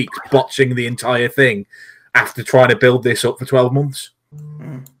 6 weeks botching the entire thing after trying to build this up for 12 months.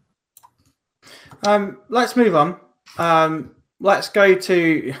 Let's move on. Let's go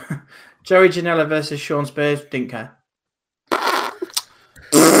to Joey Janela versus Sean Spears. Didn't care.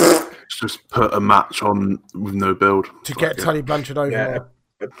 Just put a match on with no build to get Tully Blanchard over. Yeah.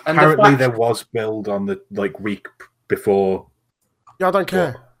 Apparently there was build on the week before. Yeah, I don't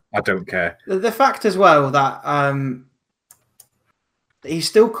care. Well, I don't care. The fact as well that he's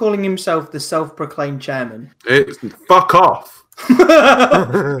still calling himself the self-proclaimed chairman. It's fuck off.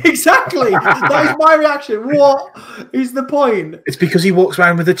 Exactly. That is my reaction. What is the point? It's because he walks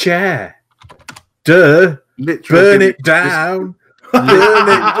around with a chair. Duh. Literally, Burn it down. Burn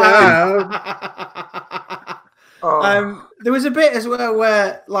it down. There was a bit as well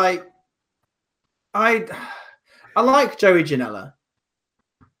where, like, I like Joey Janela,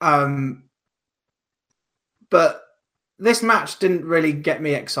 but this match didn't really get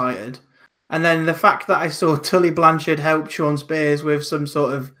me excited. And then the fact that I saw Tully Blanchard help Sean Spears with some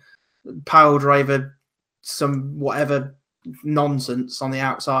sort of power driver, some whatever nonsense on the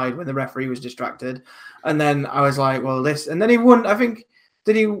outside when the referee was distracted. And then I was like, well, this... And then he won, I think...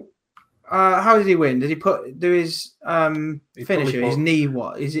 Did he... how did he win? Did he do his finisher? His knee,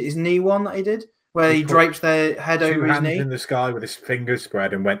 what? Is it his knee one that he did? Where he drapes their head over his knee? In the sky with his fingers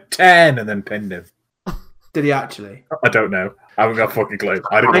spread and went 10 and then pinned him. Did he actually? I don't know. I haven't got a fucking clue.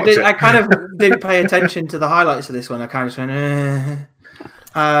 I kind of didn't pay attention to the highlights of this one. I kind of just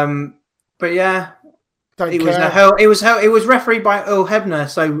went, but yeah, it was refereed by Earl Hebner,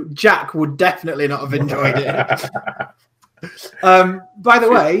 so Jack would definitely not have enjoyed it. By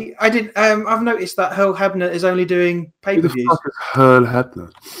the way, I've noticed that Earl Hebner is only doing pay-per-views. Who the fuck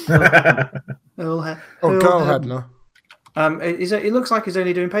is Earl Hebner? Girl Hebner. It looks like he's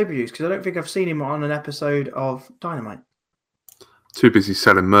only doing pay-per-views because I don't think I've seen him on an episode of Dynamite. Too busy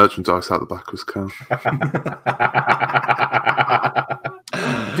selling merchandise out the back of his car.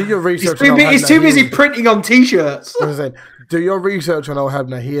 Do your research. He's too busy printing on T-shirts. Do your research on Earl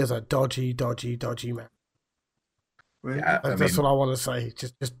Hebner. He is a dodgy man. Really? Yeah, that's what I want to say.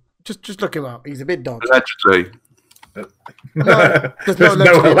 Just look him up. He's a bit dodgy. Allegedly. No, there's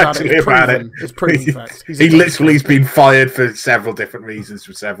no allegedly about it. It's proven fact. He literally has been fired for several different reasons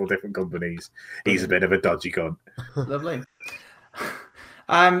from several different companies. He's a bit of a dodgy cunt. Lovely.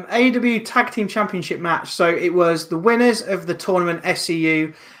 AEW Tag Team Championship match. So it was the winners of the tournament,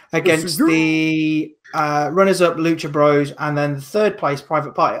 SCU, against the runners-up Lucha Bros, and then the third place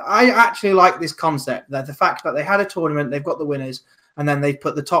Private Party. I actually like this concept, that the fact that they had a tournament, they've got the winners, and then they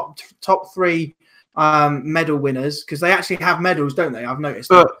put the top three medal winners, because they actually have medals, don't they? I've noticed.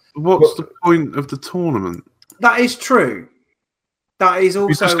 But what's the point of the tournament? That is true. That is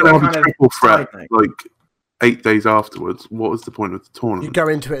also just going to have a triple threat, like 8 days afterwards. What was the point of the tournament? You go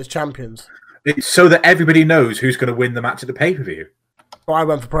into it as champions. It's so that everybody knows who's going to win the match at the pay-per-view. Well, I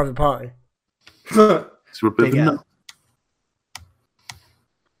went for Private Party. It's a bit of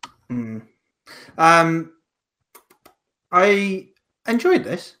I enjoyed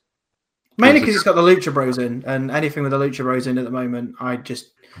this. Mainly because it's got the Lucha Bros in, and anything with the Lucha Bros in at the moment, I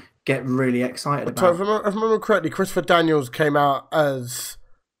just get really excited about. So if I remember correctly, Christopher Daniels came out as...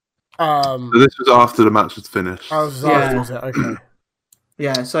 So this was after the match was finished. Was it? Okay.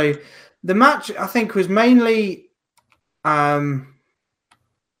 Yeah, so the match, I think, was mainly fought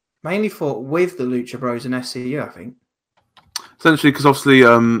with the Lucha Bros and SCU, I think. Essentially, because obviously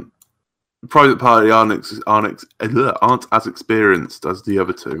Private Party aren't as experienced as the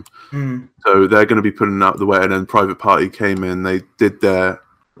other two. So they're going to be putting out the way, and then Private Party came in, they did their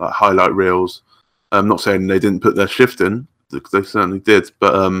highlight reels. I'm not saying they didn't put their shift in, because they certainly did,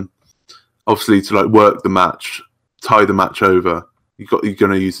 but obviously to work the match, tie the match over, you're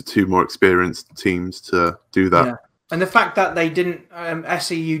going to use the two more experienced teams to do that. Yeah. And the fact that they didn't,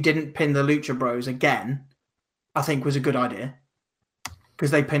 SCU didn't pin the Lucha Bros again, I think was a good idea,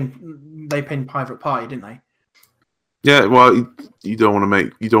 because they pinned Private Party, didn't they? Yeah, well, you don't want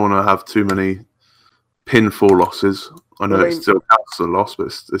to have too many pinfall losses. I know it still counts as a loss, but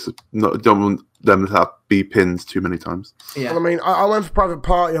it's not. You don't want them to be pinned too many times. Yeah. Well, I went for Private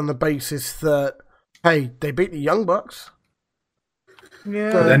Party on the basis that, hey, they beat the Young Bucks.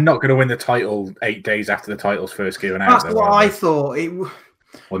 Yeah. They're not going to win the title 8 days after the title's first given out. That's what I thought.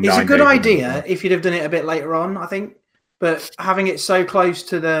 It's a good idea if you'd have done it a bit later on, I think. But having it so close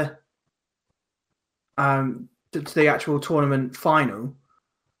to the actual tournament final,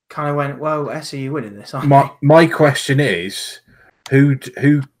 kind of went, well, SCU winning this. My question is, who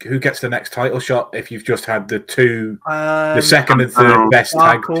gets the next title shot if you've just had the second and third best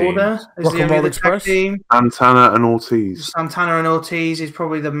tag teams? Rock and Roll Express? Santana and Ortiz. Santana and Ortiz is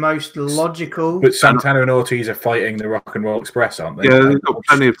probably the most logical. But Santana and Ortiz are fighting the Rock and Roll Express, aren't they? Yeah, they've got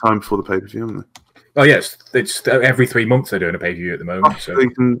plenty of time before the pay-per-view, haven't they? Oh yes, it's every 3 months they're doing a pay-per-view at the moment. So they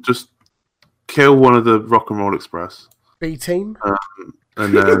can just kill one of the Rock and Roll Express. B-Team?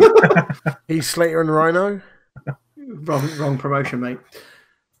 And then Heath Slater and Rhino? Wrong promotion, mate.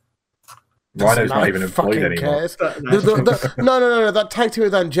 Rhino's not even employed anymore. No. That tag team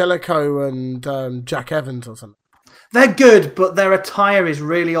with Angelico and Jack Evans or something. They're good, but their attire is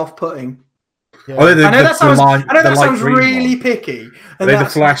really off-putting. Yeah. I know that sounds really picky. And they're the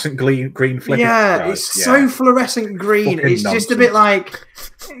fluorescent green flippy. Yeah, guys. it's so fluorescent green. Fucking it's nonsense. just a bit like.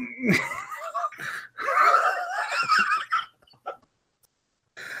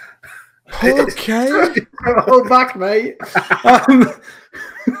 Okay. Hold back, mate.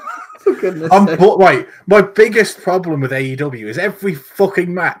 For goodness sake. But right, my biggest problem with AEW is every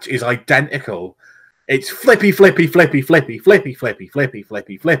fucking match is identical. It's flippy, flippy, flippy, flippy, flippy, flippy, flippy,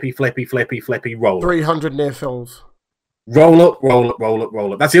 flippy, flippy, flippy, flippy, flippy, roll. 300 near fills. Roll up, roll up, roll up,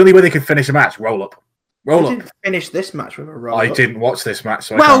 roll up. That's the only way they can finish a match. Roll up. Roll up. Didn't finish this match with a roll. I didn't watch this match.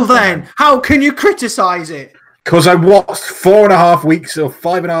 So well then, how can you criticise it? Because I watched 4.5 weeks or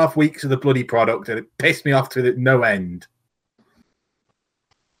 5.5 weeks of the bloody product and it pissed me off to no end.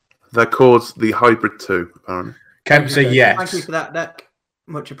 They're called the Hybrid 2, apparently. Kemp say yes. Thank you for that, Deck.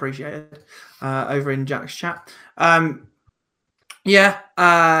 Much appreciated. Over in Jack's chat. The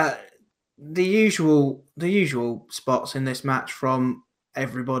usual spots in this match from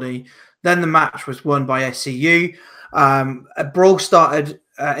everybody. Then the match was won by SCU. A brawl started,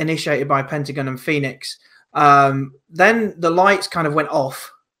 initiated by Pentagon and Phoenix. Then the lights kind of went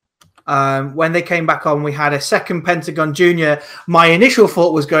off. When they came back on, we had a second Pentagon Jr. My initial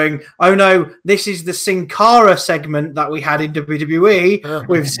thought was going, oh no, this is the Sin Cara segment that we had in WWE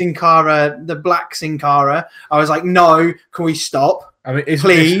with Sin Cara, the black Sin Cara. I was like, no, can we stop? I mean,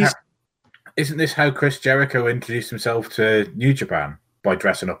 isn't this how Chris Jericho introduced himself to New Japan? By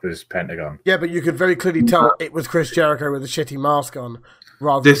dressing up as Pentagon? Yeah, but you could very clearly tell it was Chris Jericho with a shitty mask on.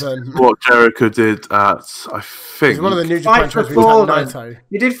 Rather than what Jericho did at, I think, one of the New Japan shows we had Naito.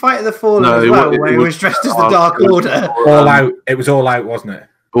 You did Fight at the Fallen as well, where he was dressed as the Dark Order. All out. It was all out, wasn't it?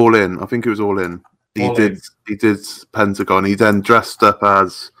 All in. I think it was all in. He did Pentagon. He then dressed up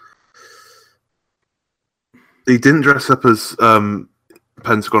as. He didn't dress up as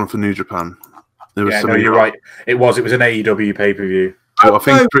Pentagon for New Japan. You're right. It was an AEW pay-per-view. I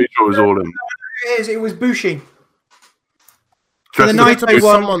think pretty sure it was all in. It was Bushi. The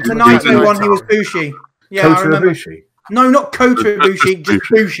Naito one, he was Bushi. Yeah, Kota I remember. Ibushi? No, not Kota Ibushi, just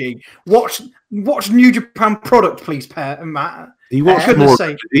Bushi. Watch New Japan product, please, Matt. He watched more.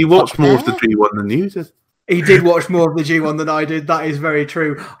 He watched more of the G1 than you did. He did watch more of the G1 than I did. That is very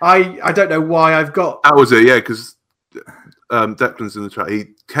true. I don't know why I've got. That was it, yeah, because Declan's in the chat.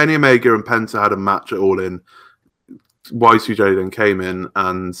 Kenny Omega and Penta had a match at All In. Y2J then came in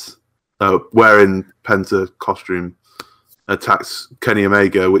and wearing Penta costume attacks Kenny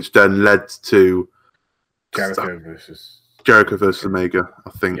Omega, which then led to Jericho versus Omega, I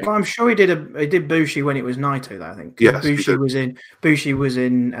think. Well, I'm sure he did Bushi when it was Naito, though, I think. Yes, Bushi was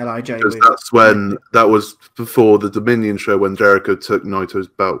in LIJ. Because that was before the Dominion show when Jericho took Naito's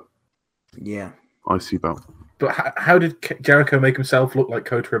belt. Yeah. IC belt. But how did Jericho make himself look like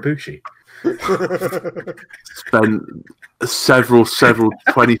Kota Ibushi? Spent several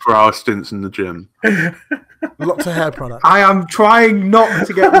 24-hour stints in the gym. Lots of hair products. I am trying not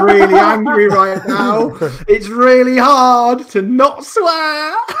to get really angry right now. It's really hard to not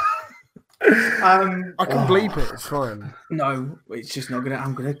swear. I can bleep it. It's fine. No, it's just not gonna.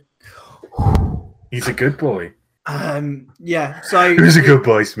 I'm gonna. He's a good boy. Yeah. So he's a good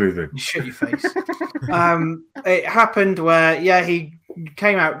boy, Smoothing. Shut your face. It happened where he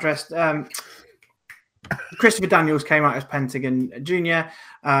came out dressed. Christopher Daniels came out as Pentagon Jr.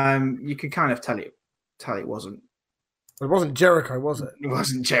 You could kind of tell it wasn't. It wasn't Jericho, was it? It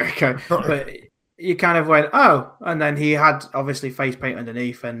wasn't Jericho, but you kind of went, oh, and then he had obviously face paint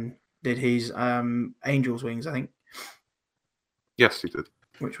underneath and did his Angel's Wings, I think. Yes, he did.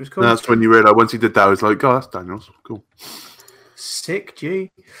 Which was cool. And that's when you realise, once he did that, I was like, oh, that's Daniels. Cool. Sick,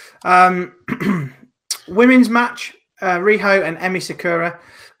 G. Women's match, Riho and Emi Sakura.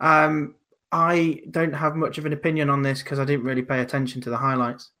 I don't have much of an opinion on this because I didn't really pay attention to the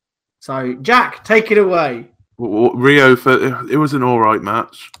highlights. So, Jack, take it away. Rio, it was an all right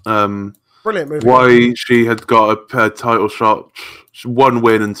match. Brilliant movie. Why she had got a title shot, 1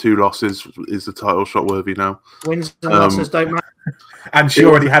 win and 2 losses is the title shot worthy now. Wins and losses don't matter. And she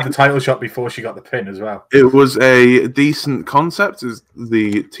already had the title shot before she got the pin as well. It was a decent concept, is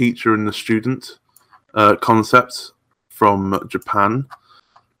the teacher and the student concept from Japan.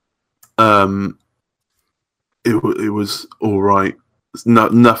 It was all right.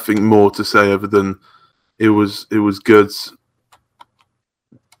 Nothing more to say other than it was good.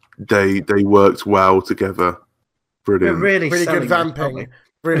 They worked well together. Brilliant. Really good vamping.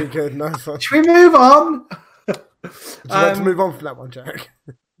 Really good. Nice one. Should we move on? Would you like to move on from that one, Jack?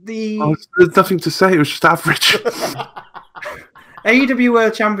 there's nothing to say. It was just average. AEW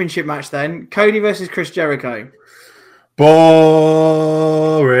World Championship match then. Cody versus Chris Jericho.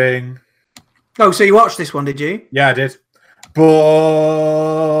 Boring. Oh, so you watched this one, did you? Yeah, I did.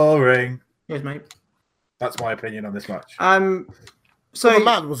 Boring. Yes, mate. That's my opinion on this match. So the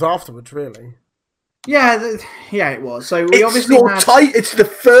match was afterwards, really. Yeah, it was. So we obviously it's the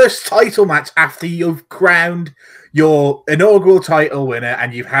first title match after you've crowned your inaugural title winner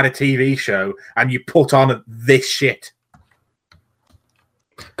and you've had a TV show and you put on this shit.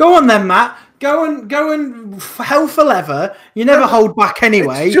 Go on then, Matt. Go and hell for leather. You never hold back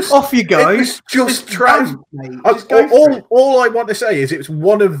anyway. Off you go. It's just trash. All I want to say is it's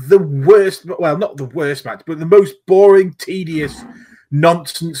one of the worst. Well, not the worst match, but the most boring, tedious,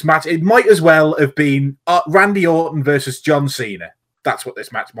 nonsense match. It might as well have been Randy Orton versus John Cena. That's what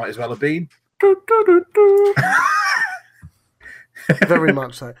this match might as well have been. Very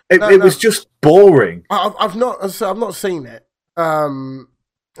much so. It was just boring. I've not seen it.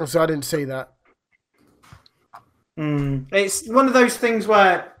 So I didn't see that. It's one of those things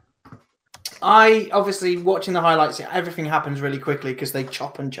where I obviously watching the highlights. Everything happens really quickly because they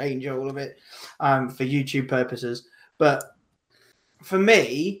chop and change all of it for YouTube purposes. But for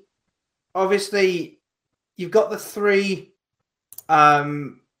me, obviously, you've got the three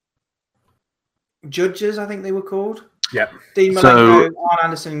judges. I think they were called. Yeah. Dean Malenko, Arn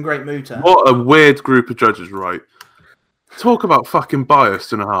Anderson, and Great Muta. What a weird group of judges, right? Talk about fucking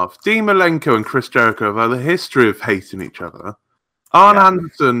biased and a half. Dean Malenko and Chris Jericho have had a history of hating each other. Arn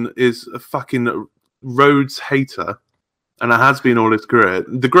Anderson is a fucking Rhodes hater, and it has been all his career.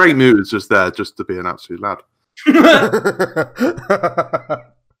 The Great Muta is just there just to be an absolute lad.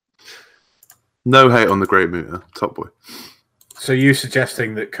 No hate on the Great Muta, top boy. So you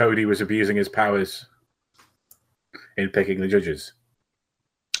suggesting that Cody was abusing his powers in picking the judges?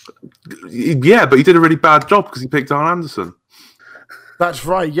 Yeah, but he did a really bad job because he picked Arn Anderson. That's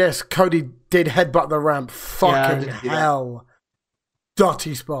right, yes. Cody did headbutt the ramp. Fucking hell.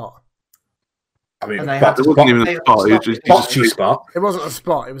 Dirty spot. I mean, it wasn't even a spot. Botchy spot. It wasn't a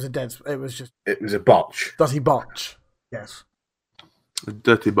spot. It was a dead spot. It was a botch. Dirty botch. Yes. A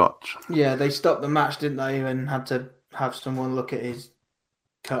dirty botch. Yeah, they stopped the match, didn't they? And had to have someone look at his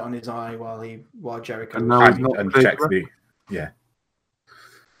cut on his eye while Jericho and check the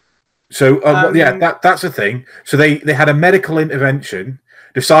So that's the thing. So they had a medical intervention,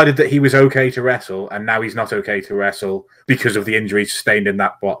 decided that he was okay to wrestle, and now he's not okay to wrestle because of the injury sustained in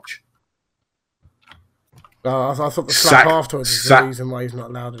that botch. I thought the slap afterwards is the reason why he's not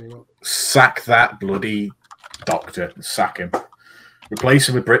allowed anymore. Sack that bloody doctor. Sack him. Replace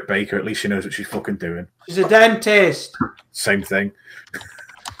him with Britt Baker. At least she knows what she's fucking doing. She's a dentist. Same thing.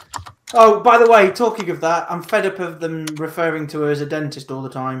 Oh, by the way, talking of that, I'm fed up of them referring to her as a dentist all the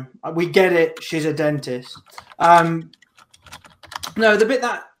time. We get it. She's a dentist. No, the bit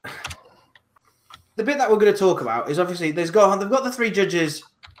that we're going to talk about is obviously they've got the three judges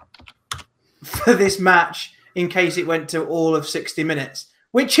for this match in case it went to all of 60 minutes,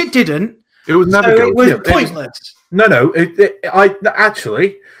 which it didn't. It was never. So it was pointless. No.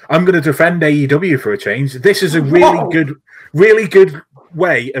 I'm going to defend AEW for a change. This is a really good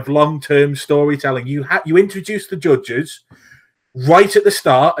way of long-term storytelling. You introduce the judges right at the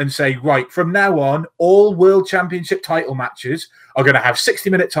start and say, right, from now on, all World Championship title matches are going to have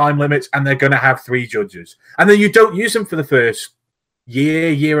 60-minute time limits and they're going to have three judges. And then you don't use them for the first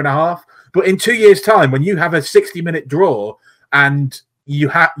year and a half. But in 2 years' time, when you have a 60-minute draw and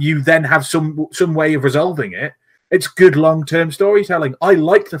you then have some way of resolving it, it's good long-term storytelling. I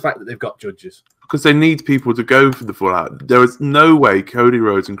like the fact that they've got judges. Because they need people to go for the full out. There is no way Cody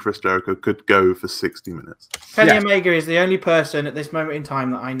Rhodes and Chris Jericho could go for 60 minutes. Kenny Omega is the only person at this moment in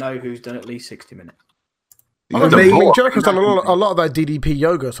time that I know who's done at least 60 minutes. Jericho's done a lot of that DDP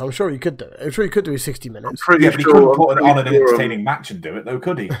yoga, so I'm sure he could do it. I'm sure he could do 60 minutes. But he couldn't put on an entertaining match and do it, though,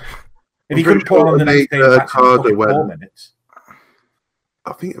 could he? If he couldn't put on an entertaining match in 4 minutes.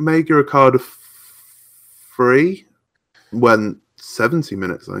 I think Omega Okada 3 went 70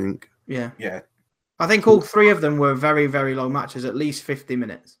 minutes, I think. Yeah. Yeah. I think all three of them were very, very long matches, at least 50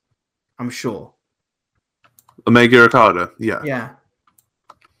 minutes. I'm sure. Omega Okada, yeah. Yeah.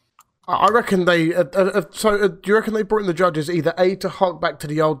 I reckon do you reckon they brought in the judges either A, to hark back to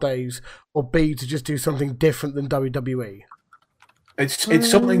the old days, or B, to just do something different than WWE? It's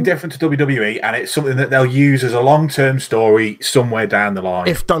something different to WWE, and it's something that they'll use as a long-term story somewhere down the line.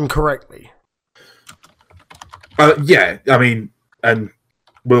 If done correctly. Yeah, I mean, and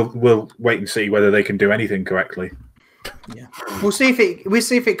we'll wait and see whether they can do anything correctly. Yeah, we'll see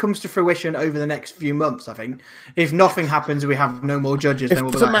if it comes to fruition over the next few months. I think if nothing happens, we have no more judges. If then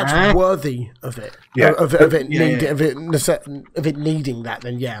we'll it's be a like, match worthy of it, of it needing that,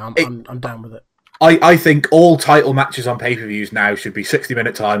 then I'm down with it. I think all title matches on pay-per-views now should be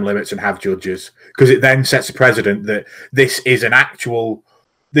 60-minute time limits and have judges, because it then sets a precedent that this is an actual.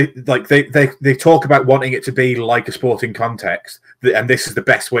 They talk about wanting it to be like a sporting context, and this is the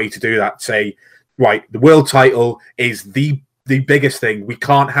best way to do that. Say, right, the world title is the biggest thing. We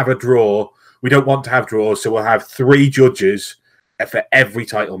can't have a draw. We don't want to have draws, so we'll have 3 judges for every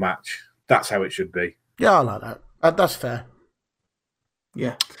title match. That's how it should be. Yeah, I like that. That's fair.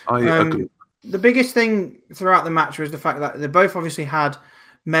 Yeah, I agree. The biggest thing throughout the match was the fact that they both obviously had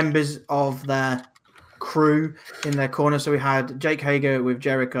members of their crew in their corner. So we had Jake Hager with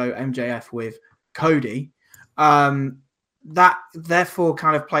Jericho, MJF with Cody. That therefore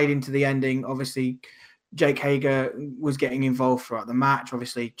kind of played into the ending. Obviously, Jake Hager was getting involved throughout the match.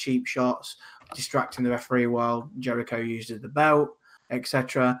 Obviously, cheap shots, distracting the referee while Jericho used the belt,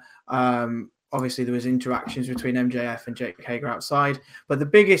 etc. Obviously, there was interactions between MJF and Jake Hager outside. But the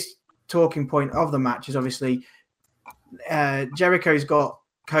biggest talking point of the match is obviously Jericho's got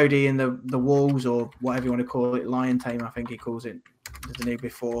Cody in the walls, or whatever you want to call it, lion tame, I think he calls it, doesn't he,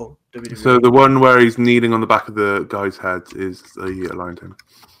 before WWE. So the one where he's kneeling on the back of the guy's head is the lion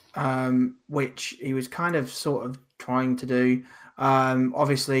tame. Which he was kind of sort of trying to do.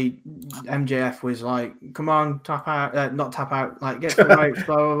 Obviously MJF was like, come on, tap out, not tap out, like get the ropes,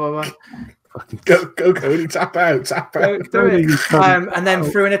 blah blah blah blah. Go Cody, tap out. Do it. And then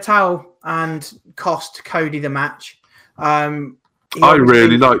threw in a towel and cost Cody the match. I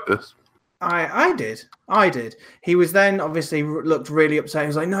really like this. I did. He was then obviously looked really upset. He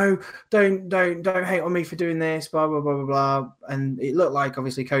was like, "No, don't hate on me for doing this." Blah blah blah blah blah. And it looked like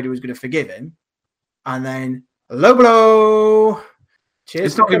obviously Cody was going to forgive him. And then low blow. Cheers.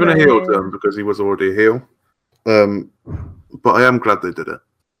 It's not even a heel turn because he was already a heel. But I am glad they did it.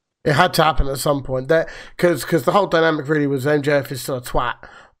 It had to happen at some point, because the whole dynamic really was MJF is still a twat.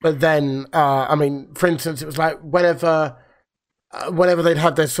 But then, I mean, for instance, it was like whenever they'd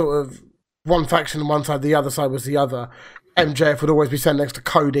had their sort of one faction on one side, the other side was the other, MJF would always be standing next to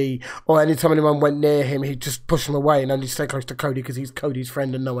Cody, or anytime anyone went near him, he'd just push him away and only stay close to Cody because he's Cody's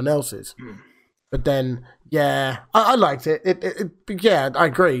friend and no one else's. But then, yeah, I liked it. Yeah, I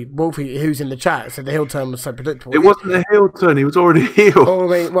agree. Wolfie, who's in the chat, said the heel turn was so predictable. It wasn't a heel turn. He was already a heel.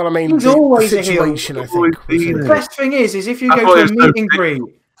 Well, I mean, he's always a heel. I think. The best thing is if you go to a meet and greet,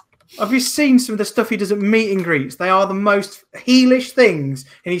 have you seen some of the stuff he does at meet and greets? They are the most heelish things,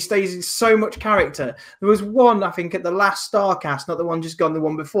 and he stays in so much character. There was one, I think, at the last Starcast, not the one just gone, the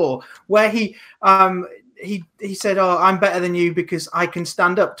one before, where he said, "Oh, I'm better than you because I can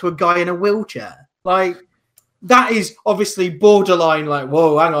stand up to a guy in a wheelchair." Like, that is obviously borderline, like,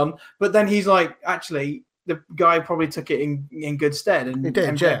 whoa, hang on. But then he's like, actually, the guy probably took it in good stead. And he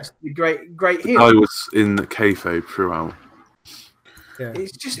did, yeah. Great heel. I was in kayfabe throughout. Yeah.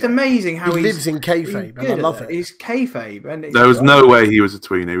 It's just amazing how he lives in kayfabe, and I love it. He's kayfabe. And there was no way he was a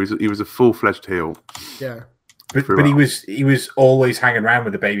tweener. He was a full-fledged heel. Yeah. But he was always hanging around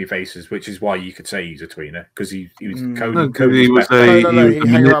with the baby faces, which is why you could say he's a tweener, because he was Cody. He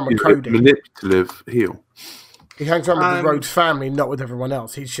hang around with Cody. Manipulative heel. He hangs around with the Rhodes family, not with everyone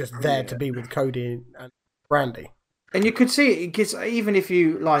else. He's just there to be with Cody and Brandy. And you could see it, because even if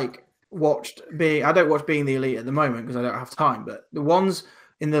you I don't watch Being the Elite at the moment because I don't have time, but the ones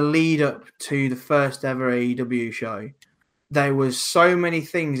in the lead up to the first ever AEW show, there was so many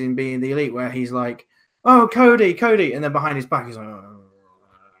things in Being the Elite where he's like, "Oh, Cody," and then behind his back he's like,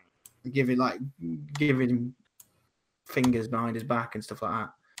 giving him fingers behind his back and stuff like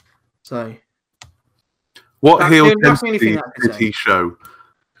that. So, what heel did he show?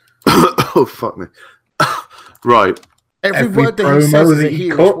 Oh, fuck me! Right. Every word that he says is a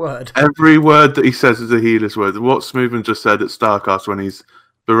heelish word. Every word that he says is a heelish word. What Smoothan just said at Starcast when he's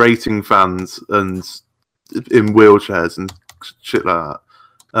berating fans and in wheelchairs and shit like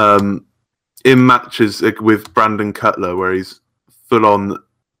that. In matches with Brandon Cutler, where he's full on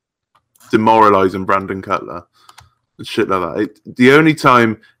demoralizing Brandon Cutler and shit like that. The only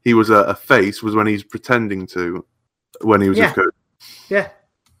time he was a face was when he's pretending to, when he was with Cody. Yeah,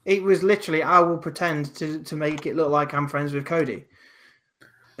 it was literally, I will pretend to make it look like I'm friends with Cody.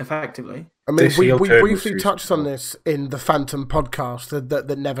 Effectively. I mean, we briefly touched on this in the Phantom podcast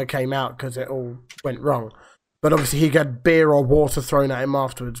that never came out because it all went wrong. But obviously, he got beer or water thrown at him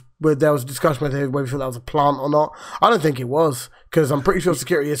afterwards. Where there was a discussion whether he thought that was a plant or not. I don't think it was, because I'm pretty sure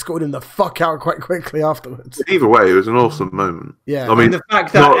security escorted him the fuck out quite quickly afterwards. Either way, it was an awesome moment. Yeah, I mean, the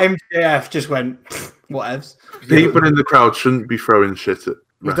fact that MJF just went whatevs. People in the crowd shouldn't be throwing shit at.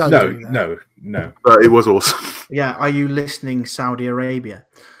 No. But it was awesome. Yeah, are you listening, Saudi Arabia?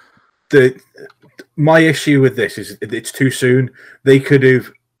 My issue with this is it's too soon. They could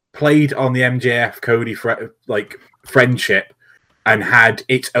have played on the MJF Cody friendship and had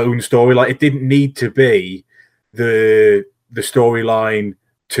its own storyline. It didn't need to be the storyline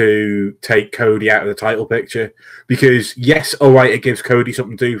to take Cody out of the title picture, because yes, all right, it gives Cody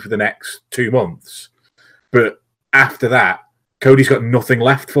something to do for the next 2 months, but after that, Cody's got nothing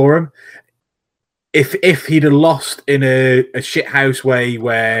left for him. If he'd have lost in a shithouse way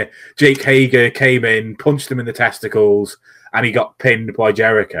where Jake Hager came in, punched him in the testicles, and he got pinned by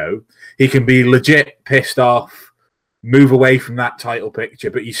Jericho, he can be legit pissed off, move away from that title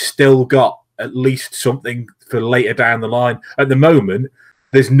picture, but he's still got at least something for later down the line. At the moment,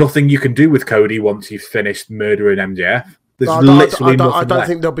 there's nothing you can do with Cody once you've finished murdering MJF. There's literally nothing I don't left.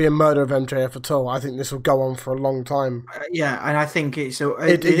 think there'll be a murder of MJF at all. I think this will go on for a long time. Yeah, and I think it's... You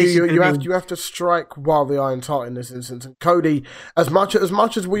have to strike while the iron's hot in this instance. And Cody, as much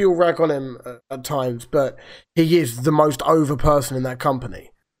as we all rag on him at times, but he is the most over person in that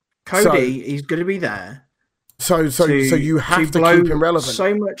company. Cody, he's going to be there. So you have to keep him relevant.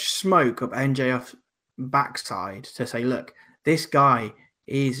 So much smoke up MJF's backside to say, look, this guy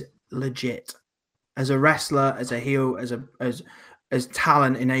is legit. As a wrestler, as a heel, as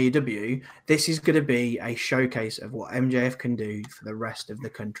talent in AEW, this is going to be a showcase of what MJF can do for the rest of the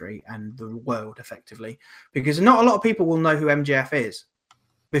country and the world, effectively. Because not a lot of people will know who MJF is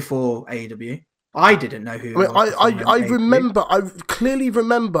before AEW. I didn't know who. I clearly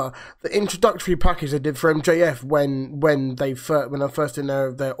remember the introductory package they did for MJF when I first in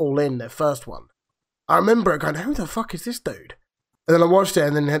their All In, their first one. I remember it going, who the fuck is this dude? And then I watched it,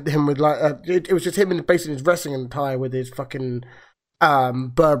 and then had him with it was just him in basically his wrestling attire with his fucking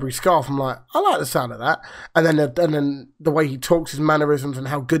Burberry scarf. I'm like, I like the sound of that. And then the way he talks, his mannerisms, and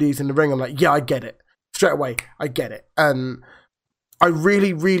how good he is in the ring. I'm like, yeah, I get it straight away. I get it, and I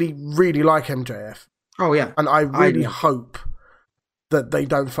really, really, really like MJF. Oh yeah, and I really hope that they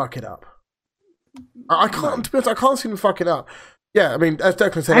don't fuck it up. I can't. To be honest, I can't see them fuck it up. Yeah, I mean, as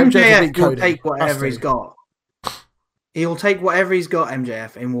Declan said, MJF will take whatever he's got. He'll take whatever he's got,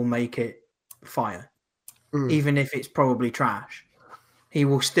 MJF, and will make it fire. Even if it's probably trash. He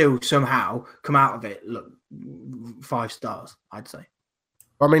will still somehow come out of it, look, 5 stars, I'd say.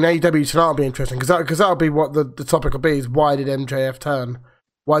 I mean, AEW tonight will be interesting, because that'll be what the topic will be, is why did MJF turn?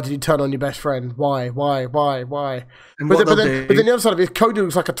 Why did he turn on your best friend? Why? But then the other side of it is Cody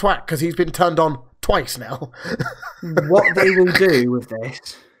looks like a twat, because he's been turned on twice now. What they will do with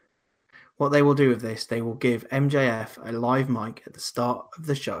this, they will give MJF a live mic at the start of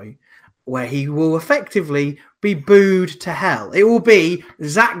the show where he will effectively be booed to hell. It will be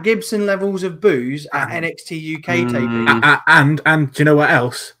Zach Gibson levels of boos at NXT UK taping. And do you know what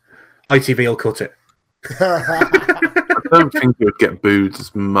else? ITV will cut it. I don't think he would get booed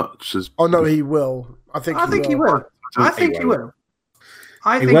as much as... Oh, no, he will. I think he will. I think he will.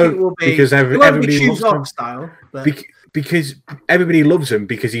 I think it will be... Because everybody loves him. Style, but... Because everybody loves him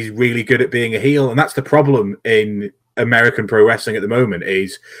because he's really good at being a heel. And that's the problem in American pro wrestling at the moment,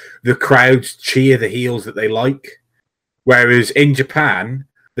 is the crowds cheer the heels that they like. Whereas in Japan,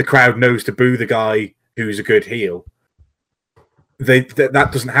 the crowd knows to boo the guy who's a good heel. That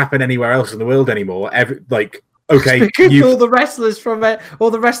doesn't happen anywhere else in the world anymore. Okay, because all the wrestlers from it,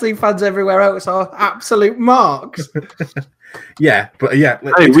 all the wrestling fans everywhere else are absolute marks. Yeah, but yeah.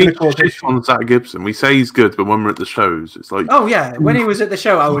 Hey, we shit on Zach Gibson. We say he's good, but when we're at the shows, it's like... Oh, yeah. When he was at the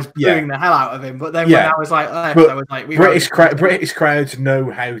show, I was booing the hell out of him. But then when I was left, I was like... British crowds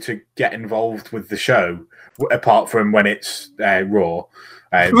know how to get involved with the show, apart from when it's Raw,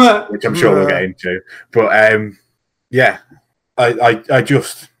 which I'm sure we'll get into. But, yeah, I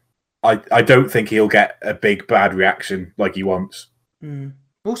don't think he'll get a big, bad reaction like he wants.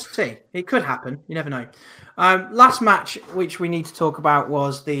 We'll see. It could happen. You never know. Last match, which we need to talk about,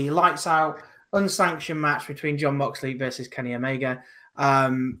 was the lights out, unsanctioned match between Jon Moxley versus Kenny Omega.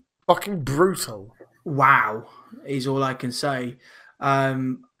 Fucking brutal. Wow, is all I can say.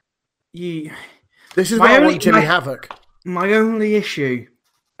 This is why I want Jimmy Havoc. My only issue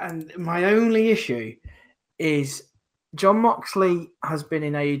is Jon Moxley has been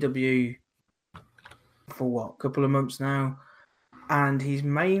in AEW for a couple of months now. And he's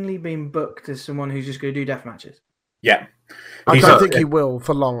mainly been booked as someone who's just going to do death matches. Yeah. I don't think he will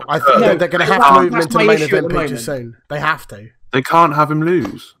for long. I think they're going to have to move him into the main event picture soon. They have to. They can't have him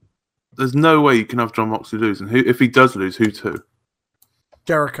lose. There's no way you can have John Moxley lose. And if he does lose, who to?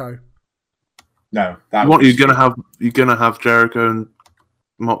 Jericho. No. You're gonna have Jericho and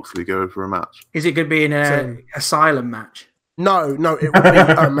Moxley go for a match. Is it going to be in an asylum match? No, it will be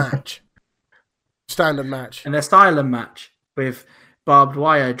a match. Standard match. An asylum match with barbed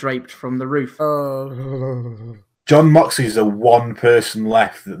wire draped from the roof. John Moxley's the one person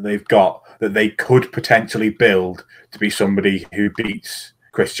left that they've got that they could potentially build to be somebody who beats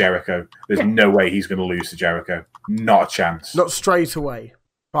Chris Jericho. There's no way he's going to lose to Jericho. Not a chance. Not straight away.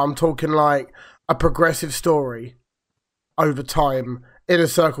 But I'm talking like a progressive story over time. Inner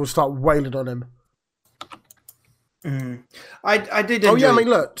Circle start wailing on him. I did. Oh yeah, I mean,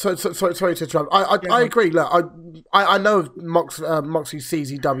 look. Sorry to interrupt. I agree. Look, I know of Moxley's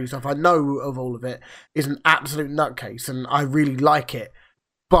CZW stuff. I know of all of it. It's an absolute nutcase, and I really like it.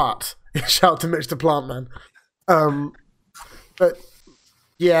 But shout out to Mitch the Plant Man. But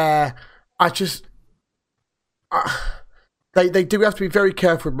yeah, they do have to be very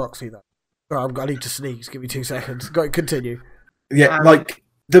careful with Moxley though. Oh, I need to sneeze. Give me 2 seconds. Go continue. Yeah, like.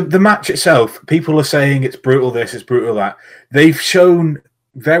 The match itself, people are saying it's brutal this, it's brutal that. They've shown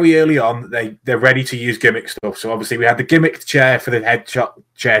very early on that they're ready to use gimmick stuff. So obviously we had the gimmicked chair for the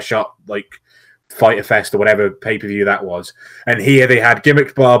chair shot, like Fyter Fest or whatever pay-per-view that was. And here they had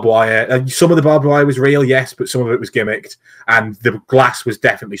gimmicked barbed wire. And some of the barbed wire was real, yes, but some of it was gimmicked. And the glass was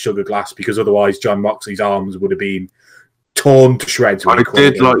definitely sugar glass because otherwise John Moxley's arms would have been torn to shreds. I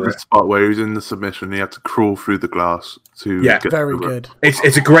did like the spot where he was in the submission. He had to crawl through the glass to get very good.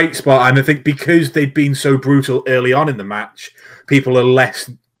 It's a great spot, and I think because they'd been so brutal early on in the match, people are less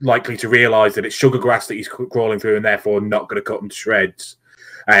likely to realise that it's sugar grass that he's crawling through, and therefore not going to cut him to shreds.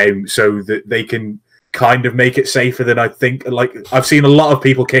 So that they can kind of make it safer than I think. Like I've seen a lot of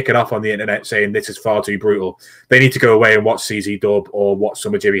people kicking off on the internet saying this is far too brutal. They need to go away and watch CZ Dub or watch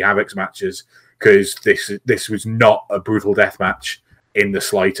some of Jimmy Havoc's matches. Because this was not a brutal death match in the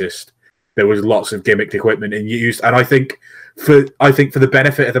slightest. There was lots of gimmicked equipment and used, and I think for the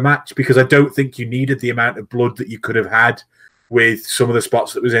benefit of the match, because I don't think you needed the amount of blood that you could have had with some of the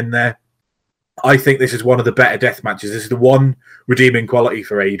spots that was in there. I think this is one of the better death matches. This is the one redeeming quality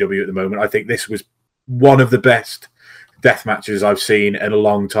for AEW at the moment. I think this was one of the best death matches I've seen in a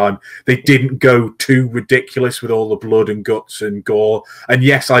long time. They didn't go too ridiculous with all the blood and guts and gore. And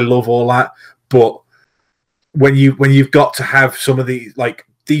yes, I love all that. But when you've got to have some of these, like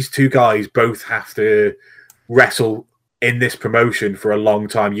these two guys both have to wrestle in this promotion for a long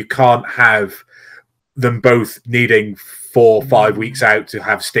time. You can't have them both needing 4 or 5 weeks out to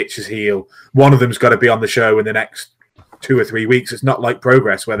have Stitches heal. One of them's got to be on the show in the next 2 or 3 weeks. It's not like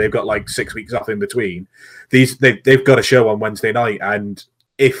Progress where they've got like 6 weeks off in between. They've got a show on Wednesday night, and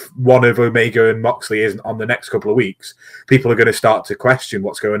if one of Omega and Moxley isn't on the next couple of weeks, people are going to start to question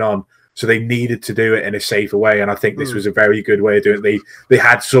what's going on. So they needed to do it in a safer way, and I think this was a very good way of doing it. They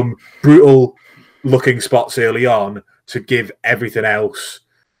had some brutal-looking spots early on to give everything else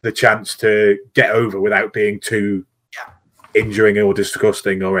the chance to get over without being too injuring or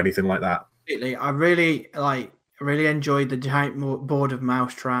disgusting or anything like that. I really enjoyed the giant board of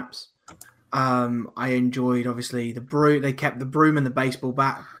mousetraps. I enjoyed obviously the broom. They kept the broom and the baseball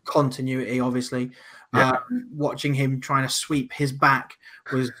bat continuity. Obviously, watching him trying to sweep his back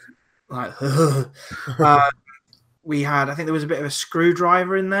was. Like, we had, I think there was a bit of a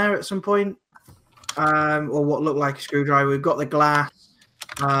screwdriver in there at some point, or what looked like a screwdriver. We've got the glass.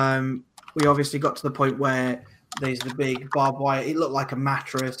 We obviously got to the point where there's the big barbed wire. It looked like a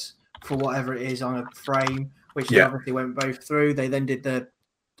mattress for whatever it is on a frame, which they obviously went both through. They then did the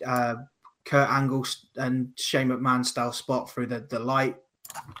Kurt Angle and Shane McMahon style spot through the light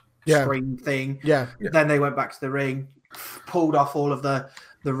screen thing. Yeah. Then they went back to the ring, pulled off all of the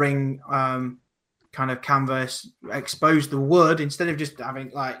ring kind of canvas, exposed the wood instead of just having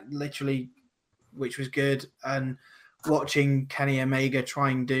like literally, which was good. And watching Kenny Omega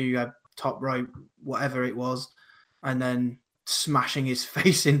try and do a top rope, whatever it was, and then smashing his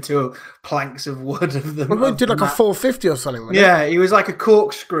face into planks of wood of them. Well, he did like a 450 or something. Yeah, he was like a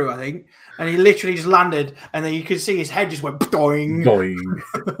corkscrew, I think, and he literally just landed, and then you could see his head just went doing,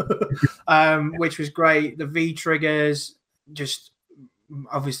 which was great. The V triggers just.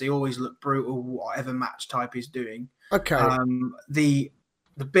 Obviously always look brutal whatever match type is doing. Okay. The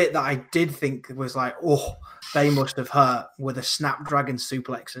bit that I did think was like, oh, they must have hurt were the Snapdragon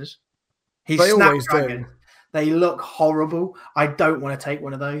suplexes. They always do. They look horrible. I don't want to take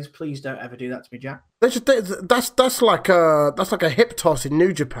one of those. Please don't ever do that to me, Jack. That's like a hip toss in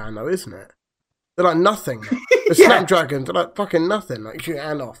New Japan though, isn't it? They're like nothing. The Snapdragons are like fucking nothing. Like, shoot your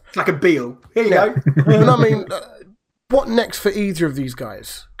hand off. It's like a beetle. Here you go. And I mean, what next for either of these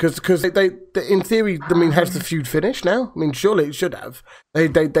guys? Because they in theory, I mean, has the feud finished now? I mean, surely it should have.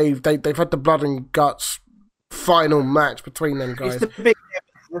 They've had the blood and guts final match between them guys.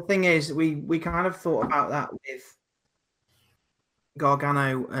 The thing is, we kind of thought about that with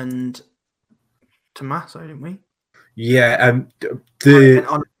Gargano and Tommaso, didn't we? Yeah,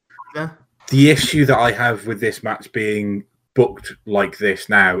 the issue that I have with this match being booked like this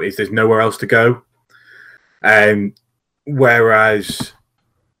now is there's nowhere else to go. Whereas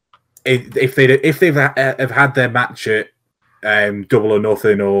if they've have had their match at Double or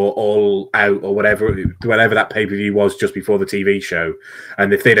Nothing or All Out or whatever that pay-per-view was just before the TV show,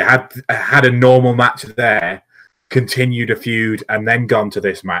 and if they'd had a normal match there, continued a feud, and then gone to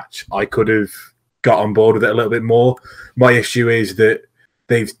this match, I could have got on board with it a little bit more. My issue is that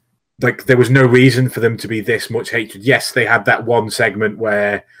there was no reason for them to be this much hatred. Yes, they had that one segment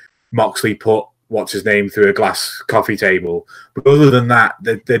where Moxley put what's his name through a glass coffee table, but other than that,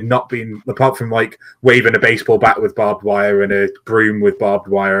 they'd not been, apart from like waving a baseball bat with barbed wire and a broom with barbed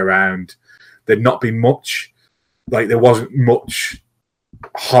wire around, there'd not been much. Like, there wasn't much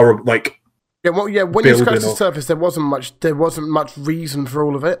horrible, like, when you scratch the surface, there wasn't much reason for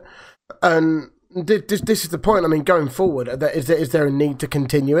all of it. And this is the point. I mean, going forward, is there a need to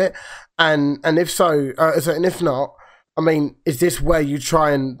continue it? And if so, and if not, I mean, is this where you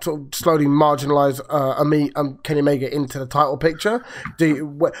try and sort of slowly marginalise Kenny Omega into the title picture?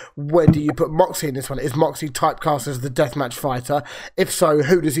 Where do you put Moxley in this one? Is Moxley typecast as the deathmatch fighter? If so,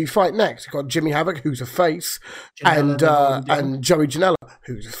 who does he fight next? You've got Jimmy Havoc, who's a face, and Joey Janela,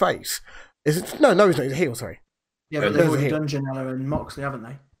 who's a face. No, he's not. He's a heel. Sorry. Yeah, but they've already done Janela and Moxley, haven't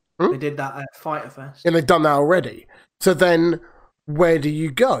they? They did that at Fyter Fest. And they've done that already. So then, where do you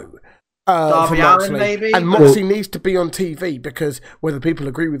go? Darby Allin, maybe? And Moxley needs to be on TV because whether people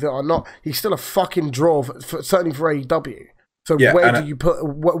agree with it or not, he's still a fucking draw, certainly for AEW. So where do you put?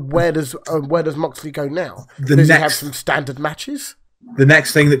 Where does Moxley go now? Does he have some standard matches? The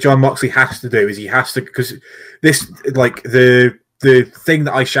next thing that John Moxley has to do is he has to, because this, like, the thing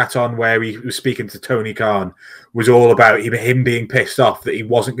that I shat on where he was speaking to Tony Khan was all about him being pissed off that he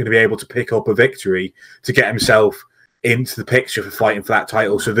wasn't going to be able to pick up a victory to get himself into the picture for fighting for that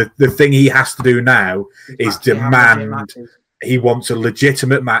title. So the thing he has to do now is demand he wants a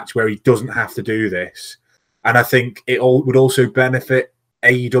legitimate match where he doesn't have to do this. And I think it would also benefit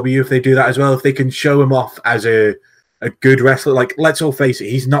AEW if they do that as well. If they can show him off as a good wrestler, like, let's all face it,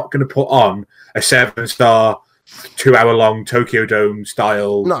 he's not going to put on a 7-star 2-hour-long Tokyo Dome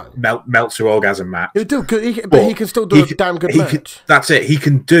style Meltzer orgasm match. He'll do good, but he can still do a damn good match. That's it. He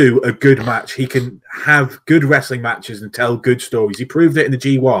can do a good match. He can have good wrestling matches and tell good stories. He proved it in the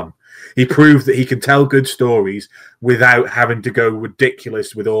G1. He proved that he can tell good stories without having to go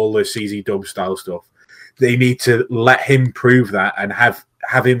ridiculous with all the CZ Dub style stuff. They need to let him prove that and have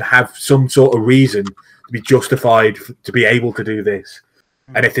him have some sort of reason to be justified to be able to do this.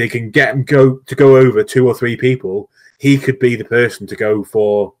 And if they can get him go over 2 or 3 people, he could be the person to go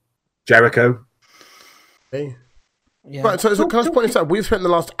for Jericho. Hey. Yeah. Right, so can I just point this out? We've spent the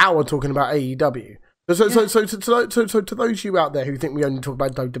last hour talking about AEW. So to those of you out there who think we only talk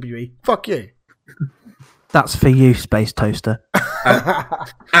about WWE, fuck you. That's for you, Space Toaster.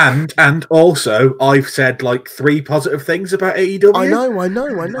 And also, I've said like 3 positive things about AEW. I know.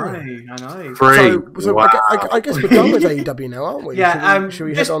 So wow. I guess we're done with AEW now, aren't we? Yeah. Should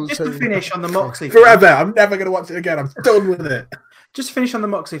we head on to finish on the Moxley forever? I'm never going to watch it again. I'm done with it. Just to finish on the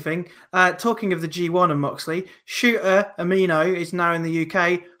Moxley thing, talking of the G1 and Moxley, Shooter Amino is now in the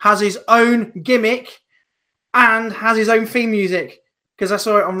UK, has his own gimmick, and has his own theme music. Because I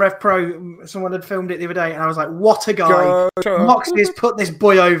saw it on Rev Pro, someone had filmed it the other day, and I was like, "What a guy!" Moxley has put this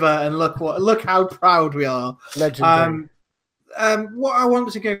boy over, and look how proud we are. Legendary. What I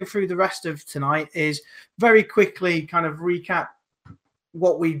want to go through the rest of tonight is very quickly kind of recap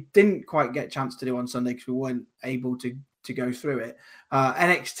what we didn't quite get a chance to do on Sunday because we weren't able to go through it.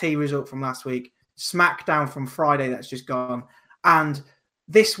 NXT result from last week, SmackDown from Friday that's just gone, and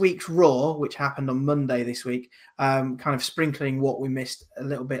this week's Raw, which happened on Monday this week, kind of sprinkling what we missed a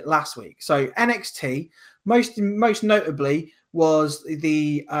little bit last week. So NXT, most notably, was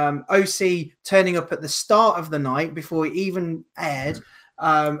the OC turning up at the start of the night before it even aired,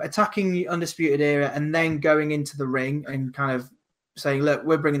 attacking Undisputed Era, and then going into the ring and kind of saying, look,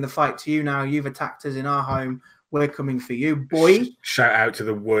 we're bringing the fight to you now. You've attacked us in our home. We're coming for you, boy. Shout out to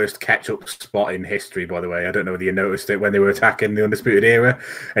the worst catch-up spot in history, by the way. I don't know whether you noticed it when they were attacking the Undisputed Era,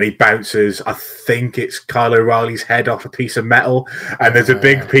 and he bounces, I think it's Kyle O'Reilly's head off a piece of metal, and there's a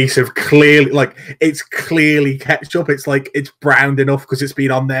big piece of it's clearly ketchup. It's like it's browned enough because it's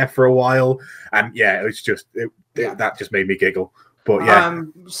been on there for a while, and yeah, it's just that just made me giggle. But yeah.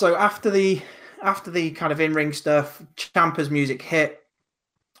 So after the kind of in-ring stuff, Ciampa's music hit.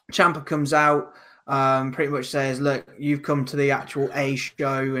 Ciampa comes out. Pretty much says, look, you've come to the actual A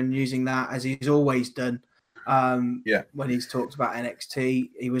show, and using that as he's always done when he's talked about NXT.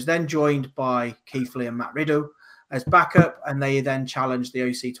 He was then joined by Keith Lee and Matt Riddle as backup, and they then challenged the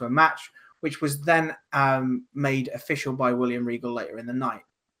OC to a match, which was then made official by William Regal later in the night.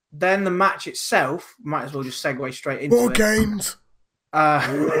 Then the match itself, might as well just segue straight into War it. Games!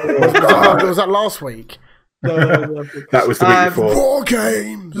 Was that last week? No. That was the week before. War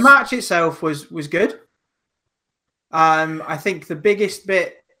Games. The match itself was good. I think the biggest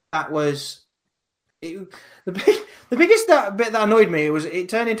bit that was the biggest bit that annoyed me was it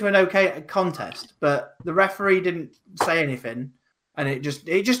turned into an okay contest, but the referee didn't say anything, and it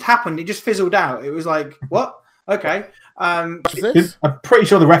just happened. It just fizzled out. It was like, what? Okay. I'm pretty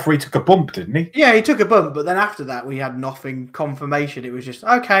sure the referee took a bump, didn't he? Yeah, he took a bump, but then after that, we had nothing confirmation. It was just,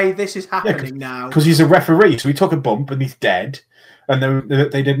 okay, this is happening now. Because he's a referee, so he took a bump and he's dead, and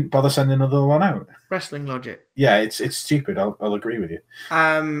they didn't bother sending another one out. Wrestling logic. Yeah, it's stupid. I'll agree with you.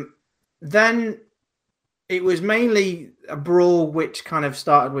 Then it was mainly a brawl, which kind of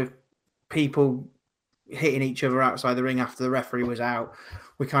started with people hitting each other outside the ring after the referee was out.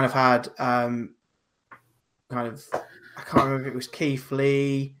 We kind of had I can't remember if it was Keith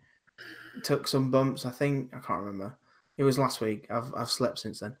Lee took some bumps. I can't remember. It was last week. I've slept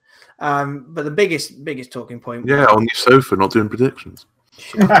since then. But the biggest talking point. Yeah, on your sofa, not doing predictions.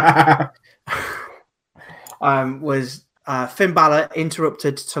 Was Finn Balor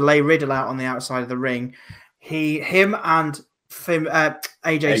interrupted to lay Riddle out on the outside of the ring. Him and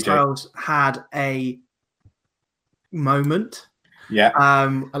AJ Styles had a moment. Yeah,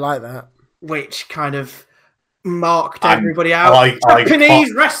 I like that. Which kind of marked everybody out.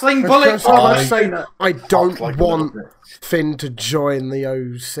 Japanese wrestling bullet. I don't want Finn to join the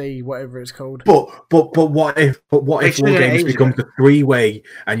OC, whatever it's called. But what if War Games becomes a three-way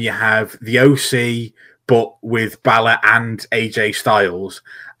and you have the OC, but with Balor and AJ Styles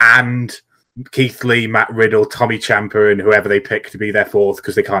and Keith Lee, Matt Riddle, Tommy Ciampa, and whoever they pick to be their fourth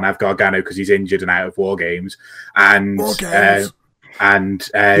because they can't have Gargano because he's injured and out of War Games, and you can't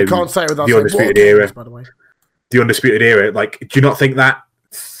say it without the Undisputed Era, by the way. The Undisputed Era, like, do you not think that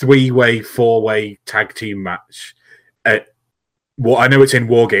three-way, four-way tag team match? Well, I know it's in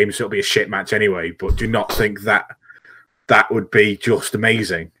War Games, so it'll be a shit match anyway. But do you not think that would be just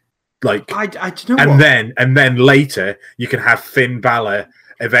amazing? Like, I don't know. And then later you can have Finn Balor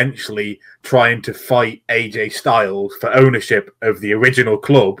eventually trying to fight AJ Styles for ownership of the original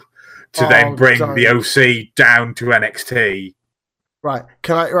club to then bring the OC down to NXT. Right?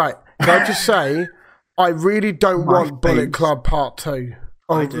 Can I just say? I really don't want Bullet Club Part 2.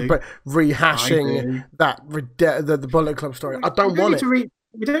 But rehashing the Bullet Club story. I don't want it.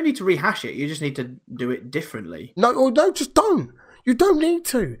 You don't need to rehash it. You just need to do it differently. No, just don't. You don't need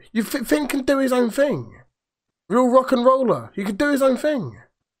to. Finn can do his own thing. Real rock and roller. He can do his own thing.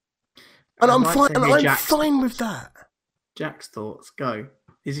 And I'm fine with that. Jack's thoughts. Go.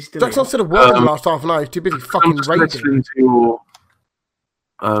 Is he still? Jack's not said a word in the last half an hour. He's too busy fucking rating.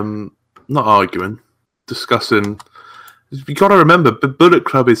 Not arguing. Discussing. You got to remember, Bullet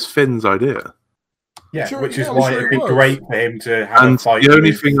Club is Finn's idea. Yeah, which is why it'd be great for him to have a fight. The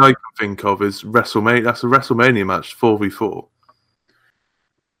only thing I can think of is WrestleMania. That's a WrestleMania match, 4v4.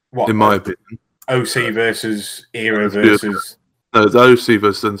 What, in my opinion? OC versus Era versus. No, the OC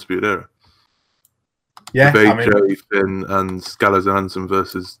versus Undisputed Era. Yeah, AJ, Finn, and Gallows and Hansen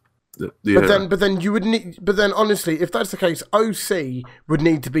versus. But then you would need. But then honestly, if that's the case, OC would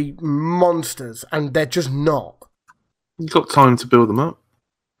need to be monsters, and they're just not. You've got time to build them up.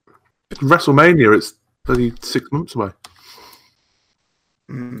 WrestleMania, it's 6 months away.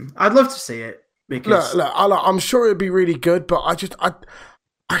 I'd love to see it because look, I'm sure it'd be really good, but I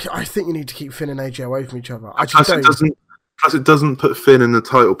think you need to keep Finn and AJ away from each other. Plus, it doesn't put Finn in the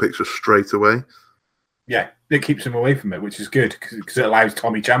title picture straight away. Yeah, it keeps him away from it, which is good because it allows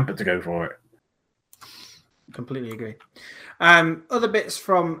Tommy Ciampa to go for it. Completely agree. Other bits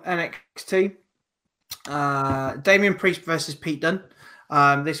from NXT. Damian Priest versus Pete Dunne.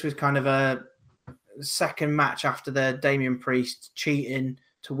 This was kind of a second match after the Damian Priest cheating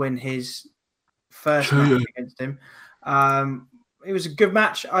to win his first match against him. it was a good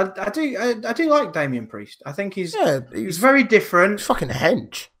match. I do like Damian Priest. I think he's very different. He's fucking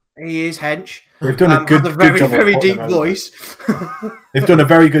hench. He is hench. They've done a good job very deep voice. They've done a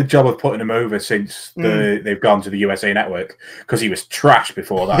very good job of putting him over since they've gone to the USA Network, because he was trash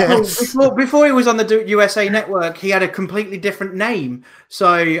before that. Yes. Before he was on the USA Network, he had a completely different name.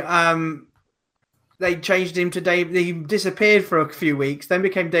 So they changed him to Dave. He disappeared for a few weeks, then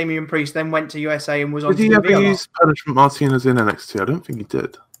became Damian Priest, then went to USA and was on. Did he ever use Punishment Martinez in NXT? I don't think he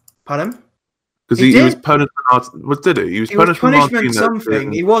did. Pardon? Because he was Punishment. What did he? He was Punishment Martinez.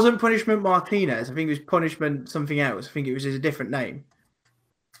 Something. He wasn't Punishment Martinez. I think it was Punishment something else. I think it was a different name.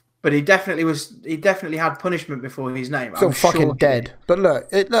 But he definitely was. He definitely had Punishment before his name. Still fucking dead. But look,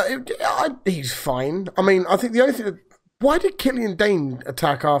 he's fine. I mean, I think the only thing. Why did Killian Dane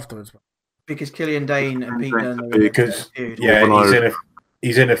attack afterwards? Because Killian Dane and Pete Dunne. Because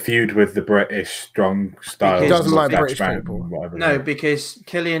he's in a feud with the British strong style. He doesn't like British people. No, because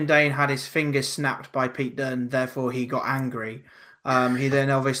Killian Dane had his fingers snapped by Pete Dunne, therefore he got angry. He then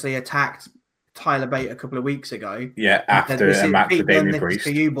obviously attacked Tyler Bate a couple of weeks ago. Yeah, after a match with Damian Priest. Priest. For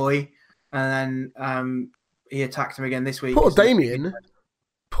you, boy. And then he attacked him again this week. Poor Damien.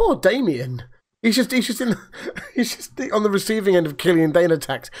 He's just on the receiving end of Killian Dane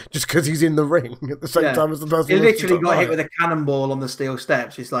attacks just because he's in the ring at the same time as the person. He literally got hit with a cannonball on the steel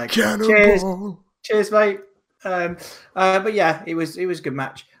steps. It's like cheers, mate. But yeah, it was a good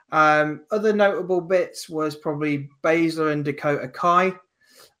match. Other notable bits was probably Baszler and Dakota Kai.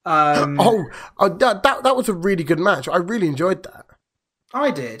 That was a really good match. I really enjoyed that. I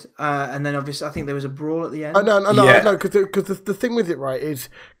did, and then obviously I think there was a brawl at the end. No, because the thing with it, right, is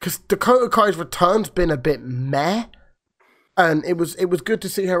because Dakota Kai's return's been a bit meh, and it was good to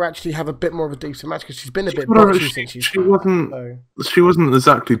see her actually have a bit more of a decent match because she's been a bit botchy since she wasn't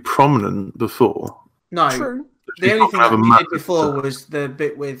exactly prominent before. No, True. The only thing that she did before was the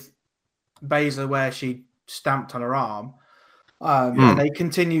bit with Baszler where she stamped on her arm. And they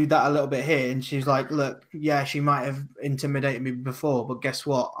continued that a little bit here, and she's like, look, yeah, she might have intimidated me before, but guess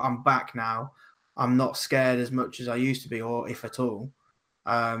what? I'm back now. I'm not scared as much as I used to be, or if at all.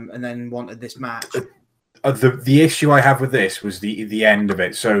 And then wanted this match. The issue I have with this was the end of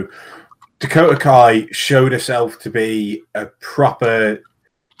it. So Dakota Kai showed herself to be a proper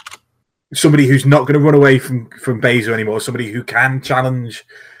somebody who's not going to run away from Baszler anymore, somebody who can challenge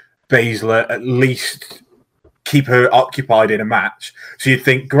Baszler, at least keep her occupied in a match. So you'd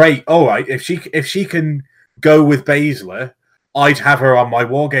think, great, all right, if she can go with Baszler, I'd have her on my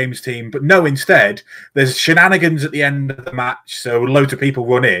War Games team. But no, instead, there's shenanigans at the end of the match, so loads of people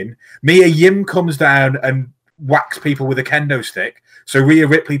run in. Mia Yim comes down and whacks people with a kendo stick. So Rhea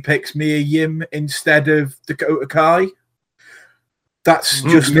Ripley picks Mia Yim instead of Dakota Kai. That's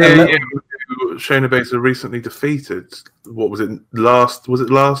just Shayna Baszler recently defeated. What was it? Last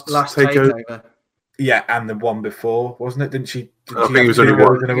takeover? Yeah, and the one before, wasn't it? Didn't she? I think it was only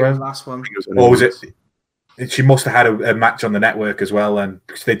one. Last one. Or was it? She must have had a match on the network as well, and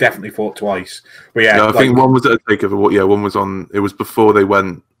because they definitely fought twice. But yeah, I think one was at a takeover. Yeah, one was on. It was before they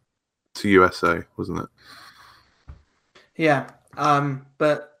went to USA, wasn't it? Yeah,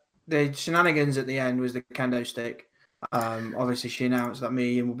 but the shenanigans at the end was the kendo stick. Obviously, she announced that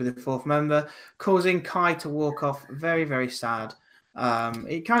Mia Yim will be the fourth member, causing Kai to walk off. Very, very sad.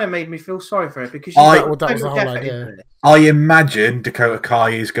 It kind of made me feel sorry for her because that was the whole idea. I imagine Dakota Kai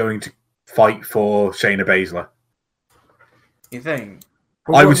is going to fight for Shayna Baszler. You think?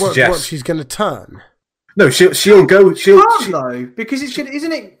 I would suggest what she's going to turn. No, she'll go. No, because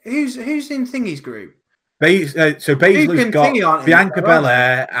isn't it? Who's in Thingy's group? So Baszler's got Bianca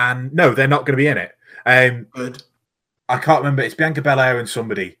Belair, and no, they're not going to be in it. Good. I can't remember. It's Bianca Belair and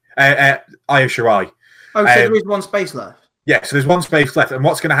somebody. Io Shirai. Oh, so there is one space left. Yeah, so there's one space left, and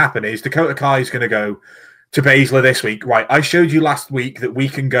what's going to happen is Dakota Kai is going to go to Baszler this week. Right, I showed you last week that we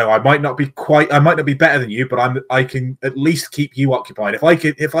can go. I might not be better than you, but I can at least keep you occupied. If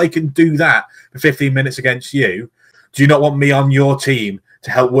I can do that for 15 minutes against you, do you not want me on your team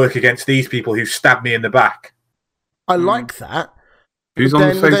to help work against these people who stabbed me in the back? I like that. Who's but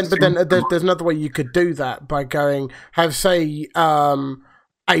on the face then there's another way you could do that by have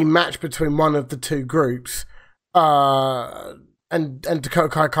a match between one of the two groups. And Dakota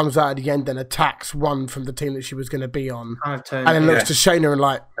Kai comes out at the end and attacks one from the team that she was going to be on, and then looks to Shayna and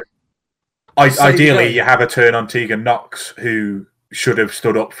like. Ideally, you have a turn on Tegan Nox, who should have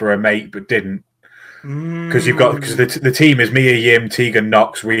stood up for her mate but didn't, because the team is Mia Yim, Tegan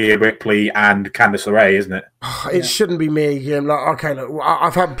Nox, Rhea Ripley, and Candice LeRae, isn't it? It shouldn't be Mia Yim. Like, okay, look,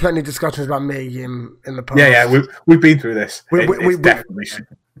 I've had plenty of discussions about Mia Yim in the past. Yeah, we've been through this. We definitely should.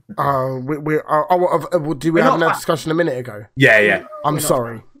 Do we have that discussion a minute ago? Yeah. I'm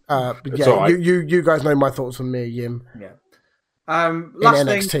sorry. Yeah, right. you guys know my thoughts on Mia Yim. Yeah. In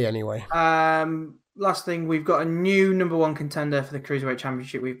NXT anyway. Last thing, we've got a new number one contender for the Cruiserweight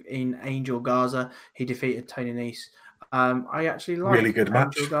Championship in Angel Garza. He defeated Tony Nese. I actually like really good Angel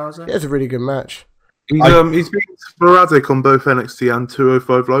match. Garza. It's a really good match. He's been sporadic on both NXT and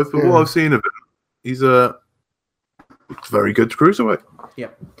 205 Live, but what I've seen of him, he's a very good cruiserweight.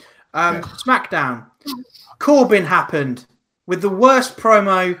 Yep. SmackDown. Corbin happened with the worst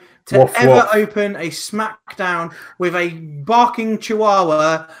promo to ever open a SmackDown, with a barking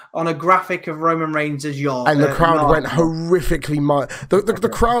chihuahua on a graphic of Roman Reigns as yacht. And the crowd went horrifically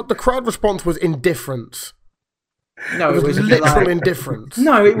the crowd response was indifference. No, it was literal indifference.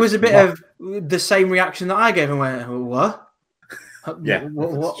 No, it was a bit of the same reaction that I gave and went, what? Yeah.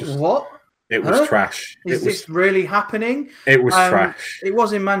 What? It was trash. Is this really happening? It was trash. It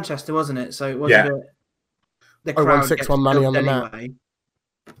was in Manchester, wasn't it? So it was a bit... The crowd 161 money on the anyway.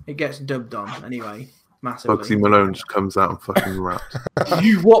 Map. It gets dubbed on anyway, massively. Bugsy Malone just comes out and fucking raps.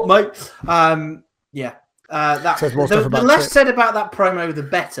 You what, mate? Yeah. The less said about that promo, the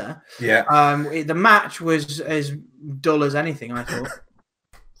better. Yeah. The match was as dull as anything, I thought.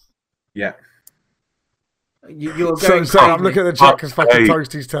 Yeah. You're going. So I'm looking at the chat because fucking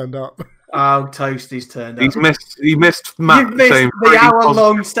Toasty's turned up. Oh, Toasty's turned up. He missed Matt. You've missed the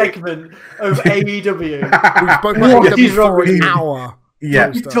hour-long segment of AEW. We spoke about AEW for an hour.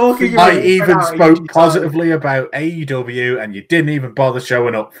 Yeah, I even spoke positively about AEW, and you didn't even bother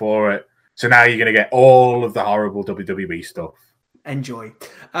showing up for it. So now you're going to get all of the horrible WWE stuff. Enjoy.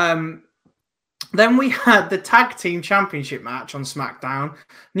 Then we had the Tag Team Championship match on SmackDown.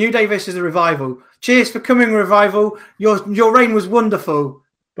 New Day versus the Revival. Cheers for coming, Revival. Your reign was wonderful.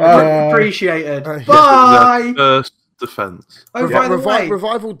 Appreciated. Bye. First defense. Oh, by the way,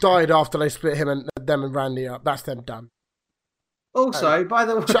 Revival died after they split them and Randy up. That's them done. Also, by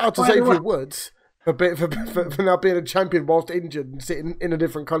the way, shout out to Xavier Woods for now being a champion whilst injured and sitting in a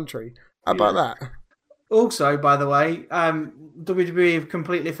different country. How about that? Also, by the way, WWE have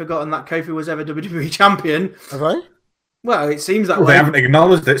completely forgotten that Kofi was ever WWE champion. Have they? Well, it seems that way. They haven't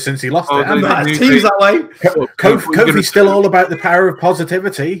acknowledged it since he lost it. It seems that way. Kofi's still all about the power of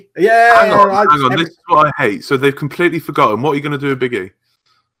positivity. Yeah. Hang on. This is what I hate. So they've completely forgotten. What are you going to do with Big E?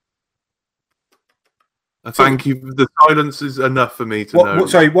 Thank you. The silence is enough for me to know.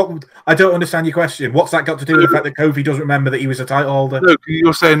 Sorry, I don't understand your question. What's that got to do with the fact that Kofi doesn't remember that he was a title holder? No,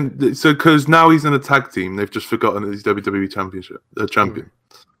 you're saying so because now he's in a tag team, they've just forgotten that he's WWE champion.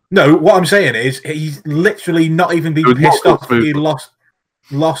 No, what I'm saying is he's literally not even been pissed off that he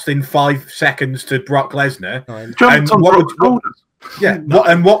lost in 5 seconds to Brock Lesnar.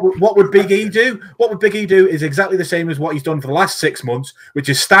 What would Big E do? What would Big E do is exactly the same as what he's done for the last 6 months, which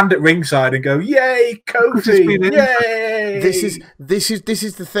is stand at ringside and go, "Yay, Kofi! Yay!" This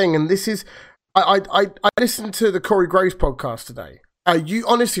is the thing, and this is I listened to the Corey Graves podcast today. You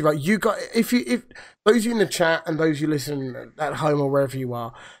honestly, right? You got if those of you in the chat and those you listen at home or wherever you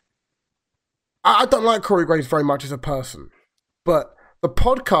are, I don't like Corey Graves very much as a person, but the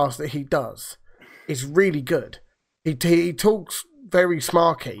podcast that he does is really good. He talks very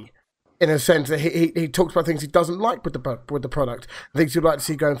smarky in a sense that he talks about things he doesn't like with the product, things he'd like to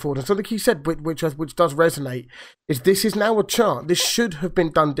see going forward. And something he said, which does resonate, is this is now a chart. This should have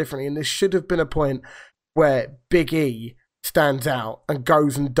been done differently, and this should have been a point where Big E stands out and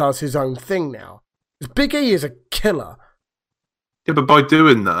goes and does his own thing now. Because Big E is a killer. Yeah, but by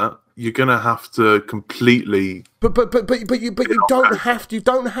doing that, you're gonna have to completely. But you don't have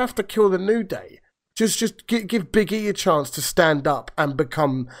to kill the New Day. Just give Big E a chance to stand up and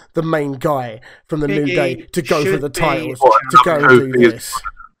become the main guy from the New Day to go for the titles, to go and do this.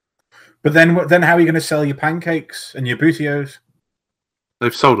 But then how are you going to sell your pancakes and your bootios?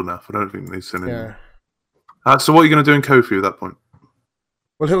 They've sold enough. I don't think they've sold enough. So what are you going to do in Kofi at that point?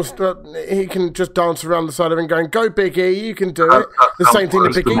 Well, he can just dance around the side of him going, "Go Big E, you can do it." The same thing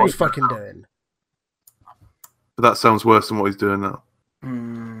that Big E was fucking doing. But that sounds worse than what he's doing now.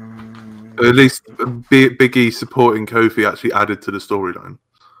 At least Big E supporting Kofi actually added to the storyline.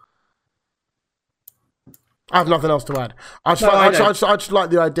 I have nothing else to add. I just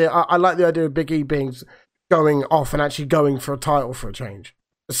like the idea. I like the idea of Big E going off and actually going for a title for a change,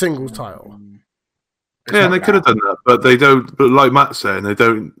 a singles title. Yeah, and they could have done that, but they don't. But like Matt's saying,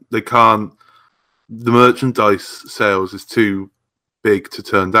 they can't. The merchandise sales is too big to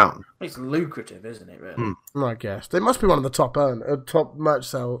turn down. It's lucrative, isn't it? Really? I guess they must be one of the top merch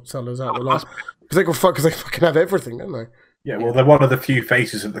sellers out there. Because they fucking have everything, don't they? Yeah, well, they're one of the few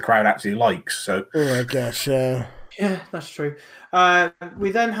faces that the crowd actually likes. So I guess, yeah. Yeah, that's true.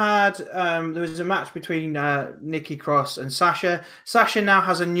 We then had there was a match between Nikki Cross and Sasha. Sasha now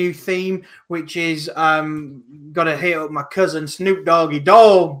has a new theme, which is got to hit up my cousin Snoop Doggy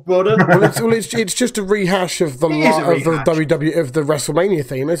Dogg, brother. It's just a rehash of the WWE of the WrestleMania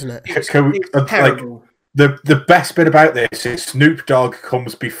theme, isn't it? It's terrible. The best bit about this is Snoop Dogg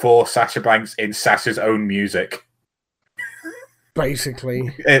comes before Sasha Banks in Sasha's own music.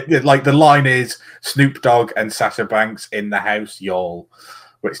 Basically, like the line is Snoop Dogg and Sasha Banks in the house, y'all,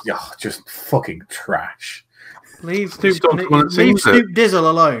 which just fucking trash. Leave Snoop Dizzle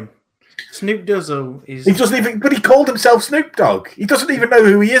alone. Snoop Dizzle is. He doesn't even. But he called himself Snoop Dogg. He doesn't even know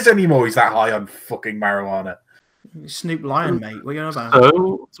who he is anymore. He's that high on fucking marijuana. Snoop Lion, mate. What are you on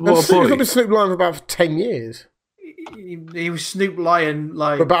about? He's been Snoop Lion for about 10 years. He was Snoop Lion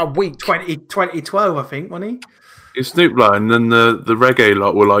like for about a week. 2012, I think, wasn't he? It's Snoop Lion, and then the reggae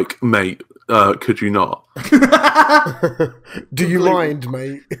lot were like, mate, could you not? Do you mind,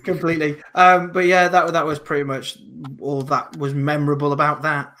 mate? Completely. But yeah, that was pretty much all that was memorable about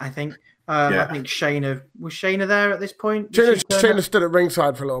that, I think. I think Shayna... Was Shayna there at this point? Shayna stood at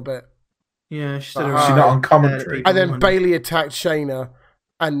ringside for a little bit. Yeah, she stood She's not on commentary. And then Bayley attacked Shayna,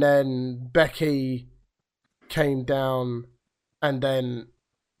 and then Becky came down, and then...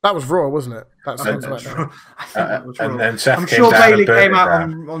 That was Raw, wasn't it? I think that was Raw. And then Seth I'm sure Bayley came out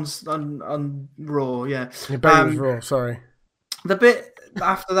on Raw, yeah. Bayley was Raw, sorry. The bit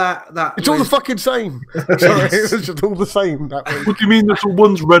after that it's all the fucking same. Sorry, it was just all the same. What do you mean that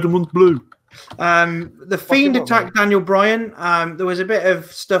one's red and one's blue? The Fiend attacked Daniel Bryan. There was a bit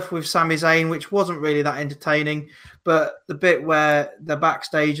of stuff with Sami Zayn, which wasn't really that entertaining. But the bit where they're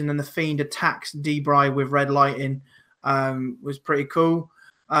backstage and then the Fiend attacks D-Bry with red lighting was pretty cool.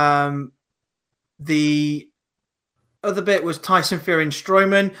 The other bit was Tyson Fury and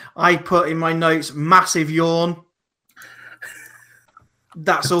Strowman. I put in my notes, massive yawn.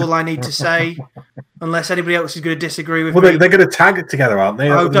 That's all I need to say. Unless anybody else is going to disagree with me. They're going to tag it together, aren't they?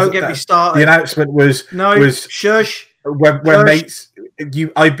 Oh, don't get me started. The announcement was shush. When shush. Mates,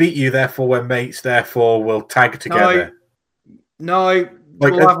 I beat you. Therefore, when mates, therefore we'll tag together. No.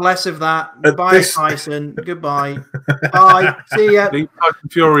 We'll have less of that. Bye, Tyson. Goodbye. Bye. See ya. Leave Tyson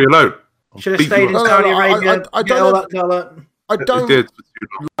Fury alone. Should have stayed in Saudi Arabia. I don't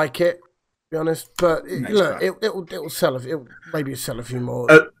like it, to be honest. But it'll sell. Maybe sell a few more.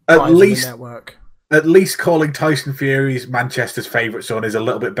 At least network. At least calling Tyson Fury's Manchester's favourite son is a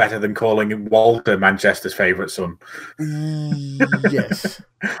little bit better than calling Walter Manchester's favourite son. Yes.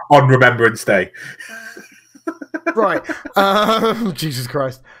 On Remembrance Day. Right. Jesus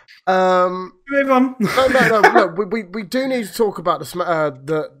Christ. Move on. No. We do need to talk about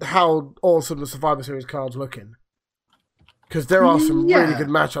how awesome the Survivor Series card's looking. Because there are some really good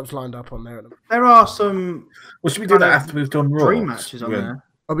matchups lined up on there. There are some. Well, should we do that after we've done Raw? 3 matches on there.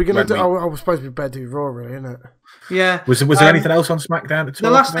 Are we going to do? I was supposed to be better do Raw, really, isn't it? Yeah. Was there anything else on SmackDown at all?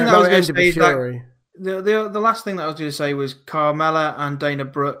 The last thing that I was going to say is that the last thing that I was going to say was Carmella and Dana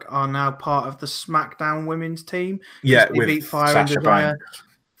Brooke are now part of the SmackDown women's team. Yeah, they beat Fire and Desire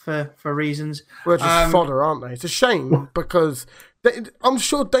for reasons. We're just fodder, aren't they? It's a shame because I'm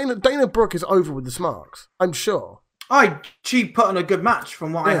sure Dana Brooke is over with the Smarks. I'm sure. She put on a good match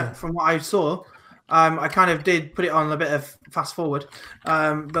from what I saw. I kind of did put it on a bit of fast forward,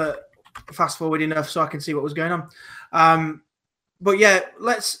 but fast forward enough so I can see what was going on. But yeah,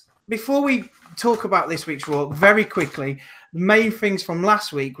 before we talk about this week's Raw very quickly. The main things from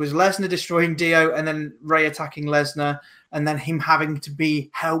last week was Lesnar destroying Dio and then Rey attacking Lesnar and then him having to be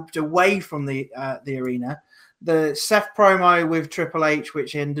helped away from the arena. The Seth promo with Triple H,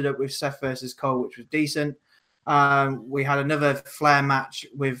 which ended up with Seth versus Cole, which was decent. We had another Flair match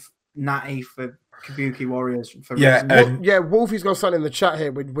with Natty for Kabuki Warriors. Wolfie's got something in the chat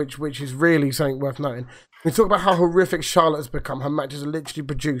here, which is really something worth noting. We talk about how horrific Charlotte has become. Her matches are literally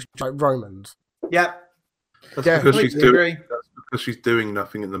produced like Romans. Yep. That's because she's doing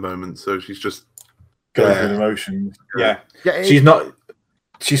nothing at the moment, so she's just going through the motions. Yeah.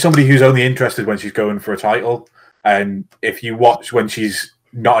 She's somebody who's only interested when she's going for a title, and if you watch when she's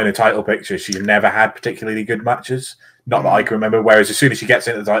not in a title picture, she's never had particularly good matches. Not that I can remember. Whereas as soon as she gets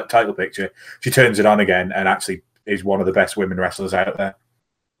into the title picture, she turns it on again and actually is one of the best women wrestlers out there.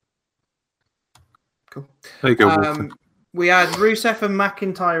 Cool. There you go. We had Rusev and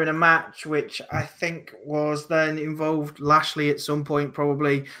McIntyre in a match, which I think was then involved Lashley at some point.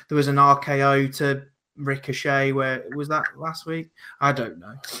 Probably there was an RKO to Ricochet. Where was that last week? I don't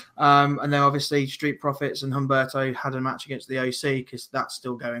know. And then obviously Street Profits and Humberto had a match against the OC because that's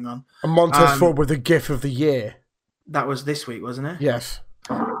still going on. And Montez Ford with the GIF of the year. That was this week, wasn't it? Yes.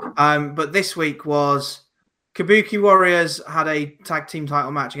 But this week was Kabuki Warriors had a tag team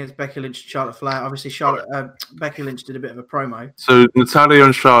title match against Becky Lynch and Charlotte Flair. Obviously, Becky Lynch did a bit of a promo. So Natalya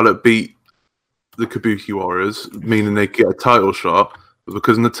and Charlotte beat the Kabuki Warriors, meaning they get a title shot. But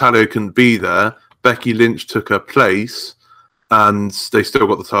because Natalya couldn't be there, Becky Lynch took her place, and they still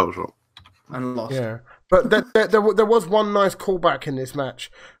got the title shot. And lost. Yeah. But there was one nice callback in this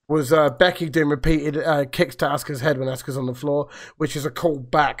match. Was Becky doing repeated kicks to Asuka's head when Asuka's on the floor, which is a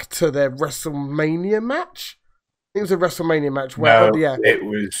callback to their WrestleMania match. I think it was a WrestleMania match where it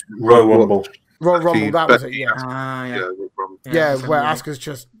was Royal Rumble. Royal Rumble, that was it. Yeah, where Asuka's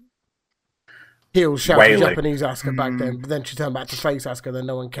just heel shouting Japanese Asuka back then, but then she turned back to face Asuka, then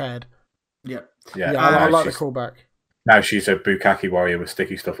no one cared. Yep. Yeah, I like the callback. Now she's a Bukkake warrior with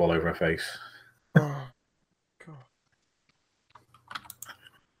sticky stuff all over her face. Oh, God.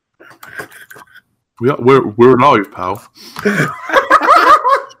 We're alive, pal.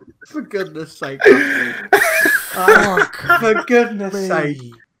 For goodness sake. For goodness sake.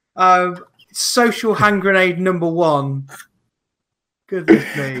 Social hand grenade number 1.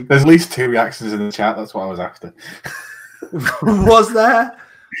 Goodness me. There's at least 2 reactions in the chat. That's what I was after. Was there?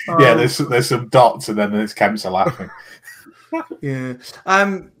 Yeah, there's some dots and then there's Kempsa laughing. Yeah.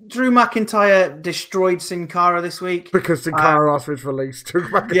 Drew McIntyre destroyed Sin Cara this week. Because Sin Cara asked for his release. Drew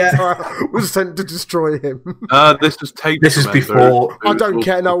McIntyre was sent to destroy him. This was taped. This is before. I don't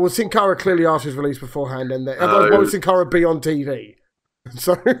care. No, well, Sin Cara clearly asked for his release beforehand. And why would Sin Cara be on TV?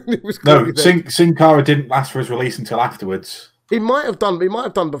 So it was Sin Cara didn't ask for his release until afterwards. He might have done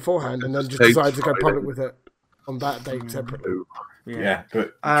beforehand and then just decided to go public with it on that date separately. Yeah,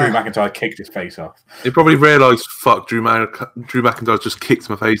 but Drew McIntyre kicked his face off. He probably realised, fuck, Drew McIntyre just kicked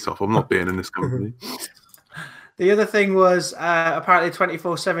my face off. I'm not being in this company. The other thing was apparently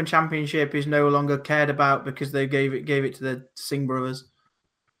 24/7 Championship is no longer cared about because they gave it to the Singh brothers.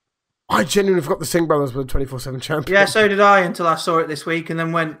 I genuinely forgot the Singh brothers were 24/7 champions. Yeah, so did I until I saw it this week and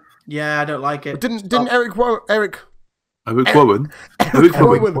then went, yeah, I don't like it. Didn't Eric Rowan? I do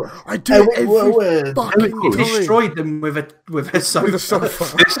every fucking time. Destroyed them with a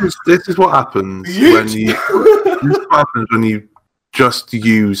sofa. This is what happens when you just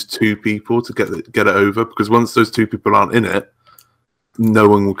use 2 people to get it over. Because once those 2 people aren't in it, no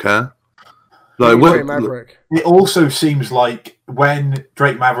one will care. Like Maverick. It also seems like when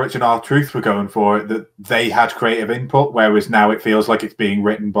Drake Maverick and R-Truth were going for it, that they had creative input, whereas now it feels like it's being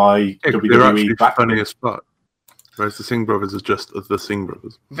written by WWE. They're actually funny as fuck. Whereas the Singh brothers are just the Singh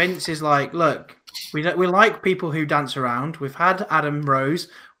brothers. Vince is like, look, we like people who dance around. We've had Adam Rose.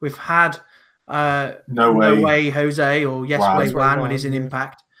 We've had No Way Jose or Yes Way Wan when he's in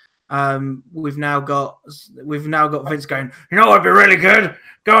Impact. We've now got Vince going, you know what'd be really good?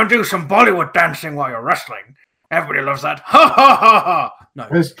 Go and do some Bollywood dancing while you're wrestling. Everybody loves that. Ha ha ha ha. No.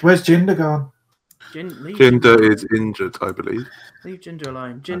 Where's Jinder gone? Jinder is injured, I believe. Leave Jinder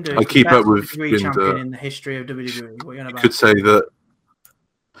alone. Jinder I is keep the up with best Jinder. champion in the history of WWE. What are you on about? You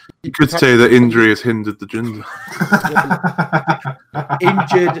could say that injury has hindered the Jinder.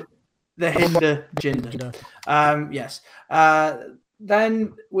 Injured the hinder Jinder. Yes.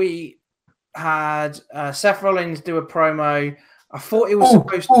 Then we had Seth Rollins do a promo. I thought it was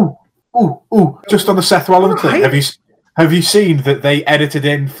supposed to. Just on the Seth Rollins thing. Have you seen that they edited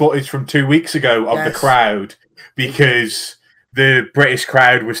in footage from 2 weeks ago of the crowd because the British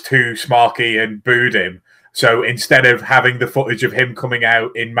crowd was too smarky and booed him? So instead of having the footage of him coming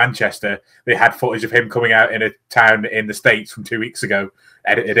out in Manchester, they had footage of him coming out in a town in the States from 2 weeks ago,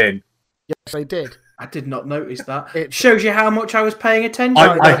 edited in. Yes, they did. I did not notice that. It shows you how much I was paying attention.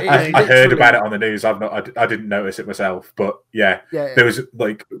 I heard about it on the news. I didn't notice it myself, but yeah. There was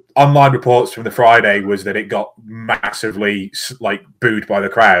like online reports from the Friday was that it got massively booed by the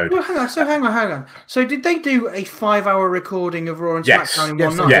crowd. Well, hang on. So did they do a 5-hour recording of Raw and SmackDown in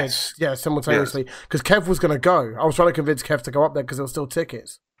one night? Yes, simultaneously. Because Kev was going to go. I was trying to convince Kev to go up there because there were still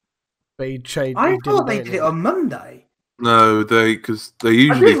tickets. But he changed. I thought they did it on Monday. No, because they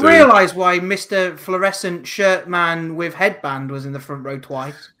usually. I didn't realise why Mr. Fluorescent Shirt Man with headband was in the front row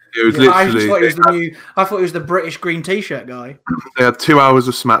twice. It was literally. I thought it was the British green T-shirt guy. They had 2 hours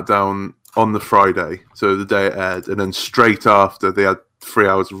of SmackDown on the Friday, so the day it aired, and then straight after they had 3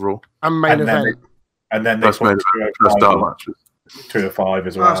 hours of Raw. And main event. And then they put 2 matches. 2 to 5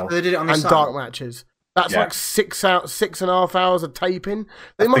 as well. So they did it on the and side. dark matches. That's like 6.5 hours of taping.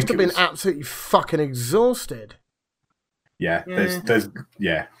 They must have been absolutely fucking exhausted. Yeah, there's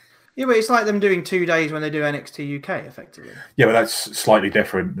Yeah, but it's like them doing 2 days when they do NXT UK, effectively. Yeah, but that's slightly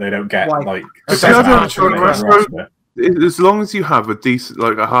different. They don't get as long as you have a decent,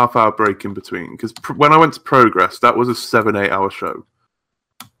 a half-hour break in between. Because when I went to Progress, that was a 7-8 hour show.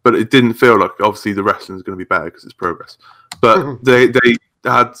 but it didn't feel like obviously the wrestling is going to be better because it's progress. But they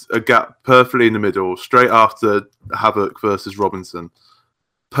had a gap perfectly in the middle, straight after Havoc versus Robinson.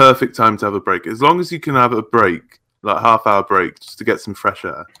 Perfect time to have a break. As long as you can have a break, like half-hour break, just to get some fresh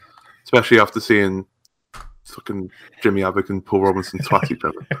air, especially after seeing fucking Jimmy Havoc and Paul Robinson twat each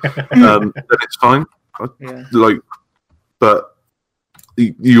other, then it's fine. Yeah. But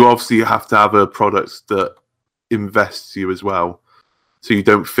you obviously have to have a product that invests you as well, so you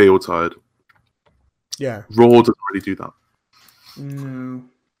don't feel tired. Yeah, Raw doesn't really do that. No.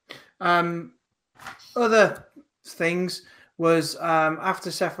 Other things was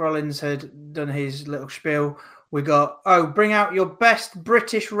after Seth Rollins had done his little spiel, we got, bring out your best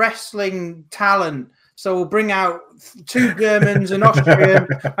British wrestling talent. So we'll bring out 2 Germans, an Austrian,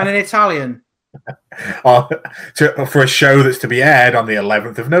 and an Italian. For a show that's to be aired on the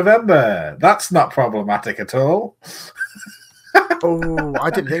 11th of November. That's not problematic at all. Oh, I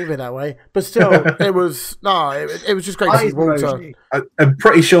didn't think of it that way, but still, it was just great to see Walter. I'm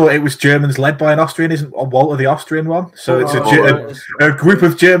pretty sure it was Germans led by an Austrian. Isn't Walter the Austrian one? So it's a group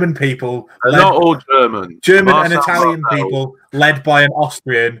of German people. Not all German. German and Italian people led by an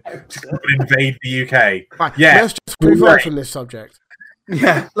Austrian to invade the UK. Right, yeah, let's just move on from this subject.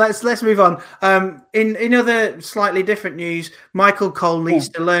 Yeah, let's move on. In other slightly different news, Michael Cole needs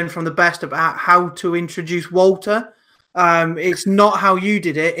to learn from the best about how to introduce Walter. It's not how you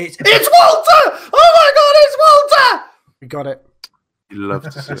did it. It's Walter! Oh my God, it's Walter! We got it. You love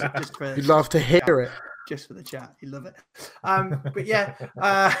to see it. You'd love to hear it. Just for the chat. You love it. But yeah,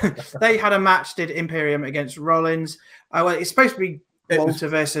 they had a match, did Imperium against Rollins. Well, it's supposed to be Walter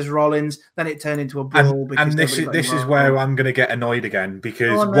versus Rollins. Then it turned into a brawl. And this is where I'm going to get annoyed again,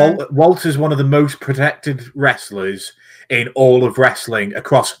 because Walter's one of the most protected wrestlers in all of wrestling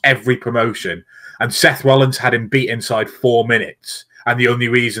across every promotion. And Seth Rollins had him beat inside 4 minutes. And the only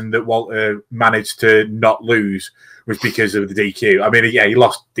reason that Walter managed to not lose was because of the DQ. I mean, yeah, he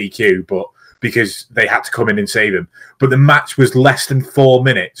lost DQ, but because they had to come in and save him. But the match was less than 4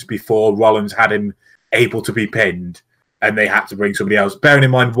 minutes before Rollins had him able to be pinned, and they had to bring somebody else. Bearing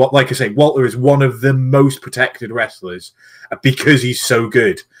in mind, like I say, Walter is one of the most protected wrestlers because he's so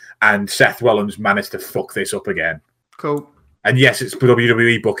good. And Seth Rollins managed to fuck this up again. Cool. And yes, it's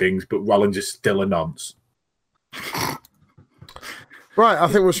WWE bookings, but Rollins is still a nonce. Right, I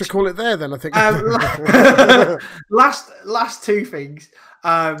think we should call it there then. I think. Last 2 things.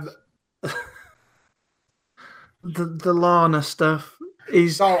 The Lana stuff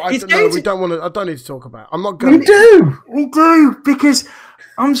is. No, we don't want to. I don't need to talk about it. I'm not going. We do because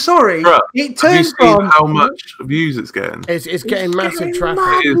I'm sorry. Bruh, it turns from how much views it's getting. It's getting massive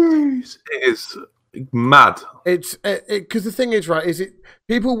traffic. It is mad. It's because the thing is, right, is it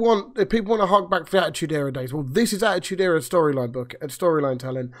people want to hark back for the Attitude Era days. Well, this is Attitude Era storyline book and storyline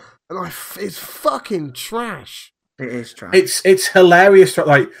telling, and it's fucking trash. It is trash. It's hilarious.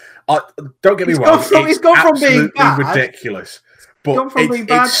 Like, don't get me wrong. It's gone from being bad, ridiculous, but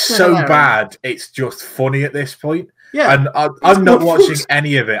it's so bad. It's just funny at this point. Yeah, and I'm not watching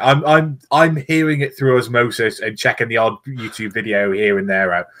any of it. I'm hearing it through osmosis and checking the odd YouTube video here and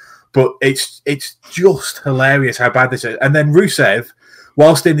there out. But it's just hilarious how bad this is. And then Rusev,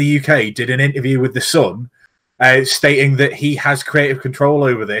 whilst in the UK, did an interview with The Sun, stating that he has creative control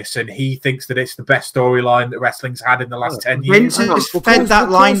over this and he thinks that it's the best storyline that wrestling's had in the last 10 years. Vince has fed that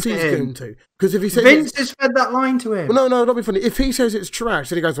line to him. Because if he says Vince has fed that line to him. Well, no, not be funny. If he says it's trash,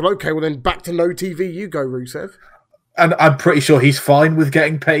 then he goes, well, okay, well then back to no TV you go, Rusev. And I'm pretty sure he's fine with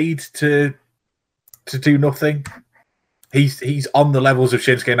getting paid to do nothing. He's on the levels of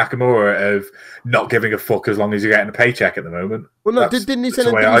Shinsuke Nakamura of not giving a fuck as long as you're getting a paycheck at the moment. Well, no, didn't he send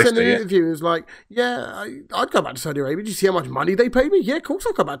an interview? It was like, yeah, I'd go back to Saudi Arabia. Did you see how much money they paid me? Yeah, of course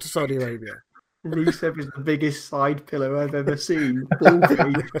I'll go back to Saudi Arabia. Rusev is the biggest side pillow I've ever seen.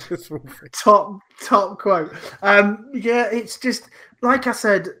 top quote. Yeah, it's just like I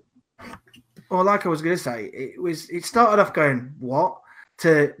said, or like I was going to say, it started off going, what?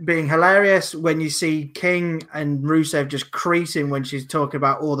 To being hilarious when you see King and Rusev just creasing when she's talking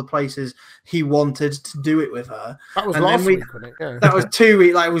about all the places he wanted to do it with her. That was last week, wasn't it? Yeah. That was 2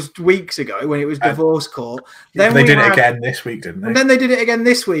 weeks, like it was weeks ago when it was divorce court. Then they did it again this week, didn't they? And then they did it again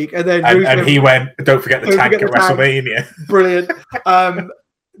this week, and then and he went, "Don't forget the tank at WrestleMania." Brilliant.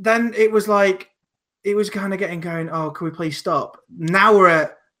 Then it was like it was kind of going. Oh, can we please stop? Now we're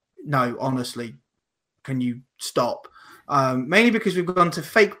at no. Honestly, can you stop? mainly because we've gone to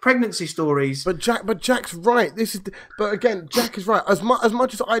fake pregnancy stories. But Jack's right. But again, Jack is right. As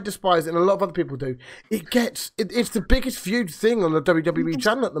much as I despise it, and a lot of other people do, it's the biggest viewed thing on the WWE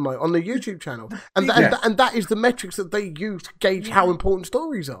channel at the moment, on the YouTube channel, and that is the metrics that they use to gauge how important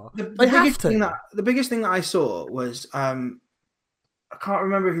stories are. They have to. The biggest thing that I saw was I can't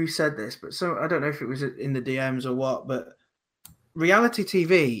remember who said this, but I don't know if it was in the DMs or what, but reality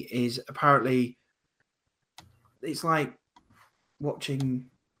TV is apparently, it's like watching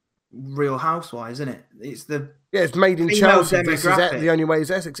Real Housewives, isn't it? It's made in Chelsea. This is the only way is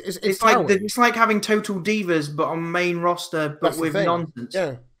Essex. It's like having Total Divas, but on main roster, but with nonsense.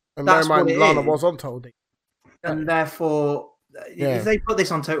 Yeah, and that's what Lana was on Total Divas. And therefore, if they put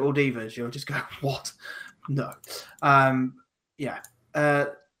this on Total Divas, you'll just go, what? No.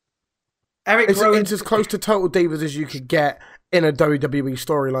 Eric Rowan, it's as close to Total Divas as you could get in a WWE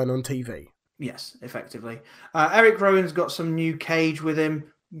storyline on TV. Yes, effectively. Eric Rowan's got some new cage with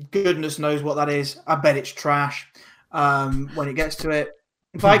him. Goodness knows what that is. I bet it's trash when it gets to it.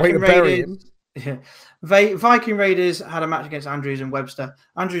 Viking Raiders had a match against Andrews and Webster.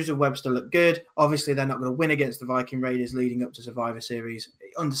 Andrews and Webster look good. Obviously, they're not going to win against the Viking Raiders leading up to Survivor Series,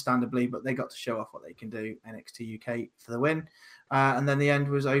 understandably, but they got to show off what they can do. NXT UK for the win. And then the end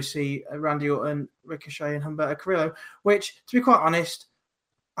was OC, Randy Orton, Ricochet, and Humberto Carrillo, which, to be quite honest,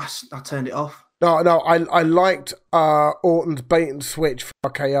 I turned it off. No, I liked Orton's bait and switch for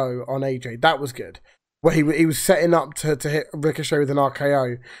RKO on AJ. That was good. Where he was setting up to hit Ricochet with an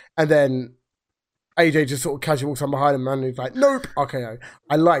RKO, and then AJ just sort of casually walks on behind him, and he's like, nope, RKO.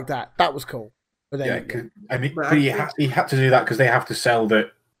 I like that. That was cool. But then, he had to do that because they have to sell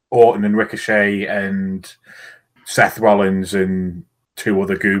that Orton and Ricochet and Seth Rollins and 2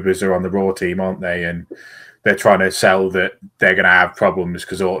 other goobers are on the Raw team, aren't they? And they're trying to sell that they're going to have problems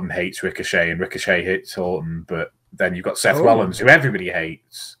because Orton hates Ricochet and Ricochet hates Orton. But then you've got Seth Rollins, who everybody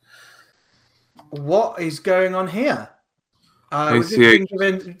hates. What is going on here?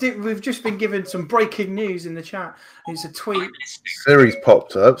 We've just been given some breaking news in the chat. It's a tweet. Siri's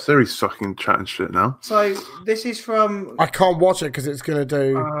popped up. Siri's fucking chatting shit now. So this is from... I can't watch it because it's going to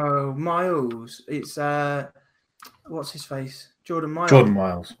do... Oh, Miles. It's... what's his face? Jordan Miles. Jordan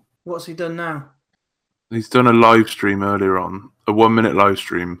Miles. What's he done now? He's done a live stream earlier on, a 1-minute live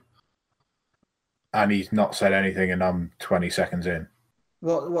stream. And he's not said anything, and I'm 20 seconds in.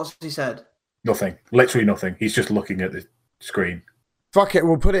 What's he said? Nothing. Literally nothing. He's just looking at the screen. Fuck it,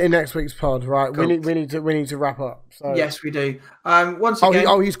 we'll put it in next week's pod, right? Cool. We need to wrap up. So. Yes, we do. Once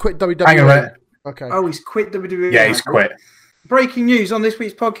again... he's quit WWE. Hang on a minute. Okay. Oh, he's quit WWE. Yeah, he's quit. Breaking news on this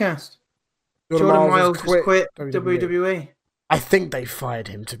week's podcast. Jordan Miles has quit WWE. I think they fired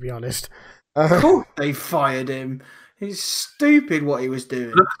him, to be honest. Of course they fired him. He's stupid what he was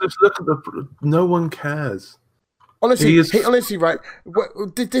doing. Look at the... No one cares. Honestly, honestly, right?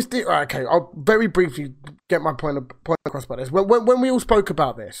 Okay, I'll very briefly get my point across about this. When we all spoke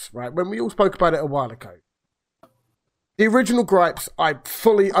about this, right? When we all spoke about it a while ago, the original gripes, I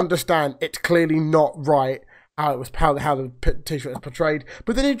fully understand. It's clearly not right how the t-shirt is portrayed.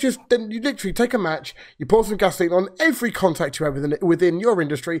 But then you literally take a match, you pour some gasoline on every contact you have within your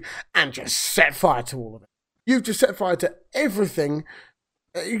industry, and just set fire to all of it. You've just set fire to everything.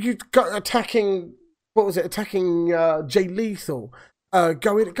 You got attacking. What was it? Attacking Jay Lethal,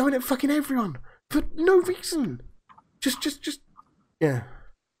 going at fucking everyone for no reason. Just yeah.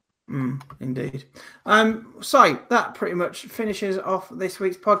 Indeed. So that pretty much finishes off this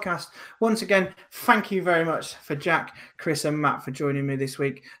week's podcast. Once again, thank you very much for Jack, Chris, and Matt for joining me this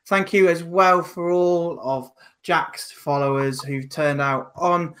week. Thank you as well for all of Jack's followers who've turned out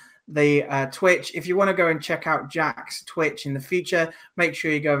on the Twitch. If you want to go and check out Jack's Twitch in the future, make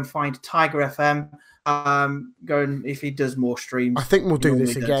sure you go and find Tiger FM. Go and if he does more streams. I think we'll do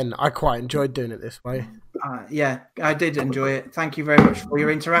this again. I quite enjoyed doing it this way. Yeah, I did enjoy it. Thank you very much for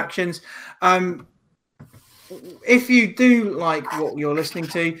your interactions. If you do like what you're listening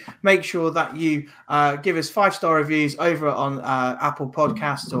to, make sure that you give us 5-star reviews over on Apple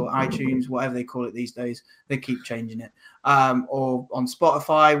Podcasts or iTunes, whatever they call it these days. They keep changing it. Or on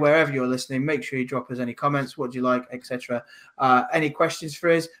Spotify, wherever you're listening. Make sure you drop us any comments, what do you like, etc. Any questions for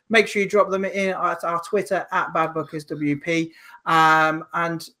us, make sure you drop them in at our Twitter at BadBookersWP.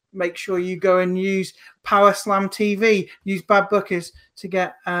 And make sure you go and use Power Slam TV. Use Bad Bookers to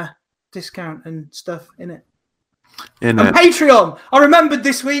get a discount and stuff in it. And Patreon. I remembered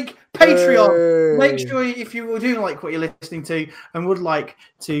this week. Patreon. Make sure if you do like what you're listening to and would like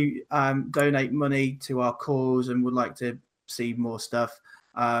to donate money to our cause and would like to see more stuff,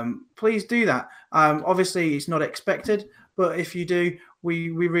 please do that. Obviously, it's not expected, but if you do,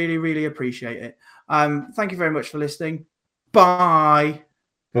 we really, really appreciate it. Thank you very much for listening. Bye.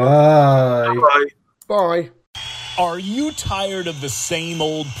 Bye. Bye. Bye. Are you tired of the same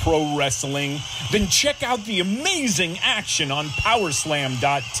old pro wrestling? Then check out the amazing action on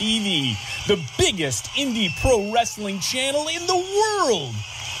Powerslam.tv, the biggest indie pro wrestling channel in the world.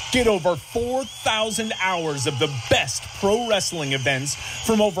 Get over 4,000 hours of the best pro wrestling events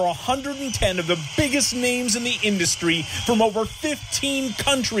from over 110 of the biggest names in the industry from over 15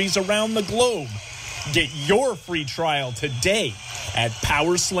 countries around the globe. Get your free trial today at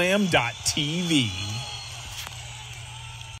Powerslam.tv.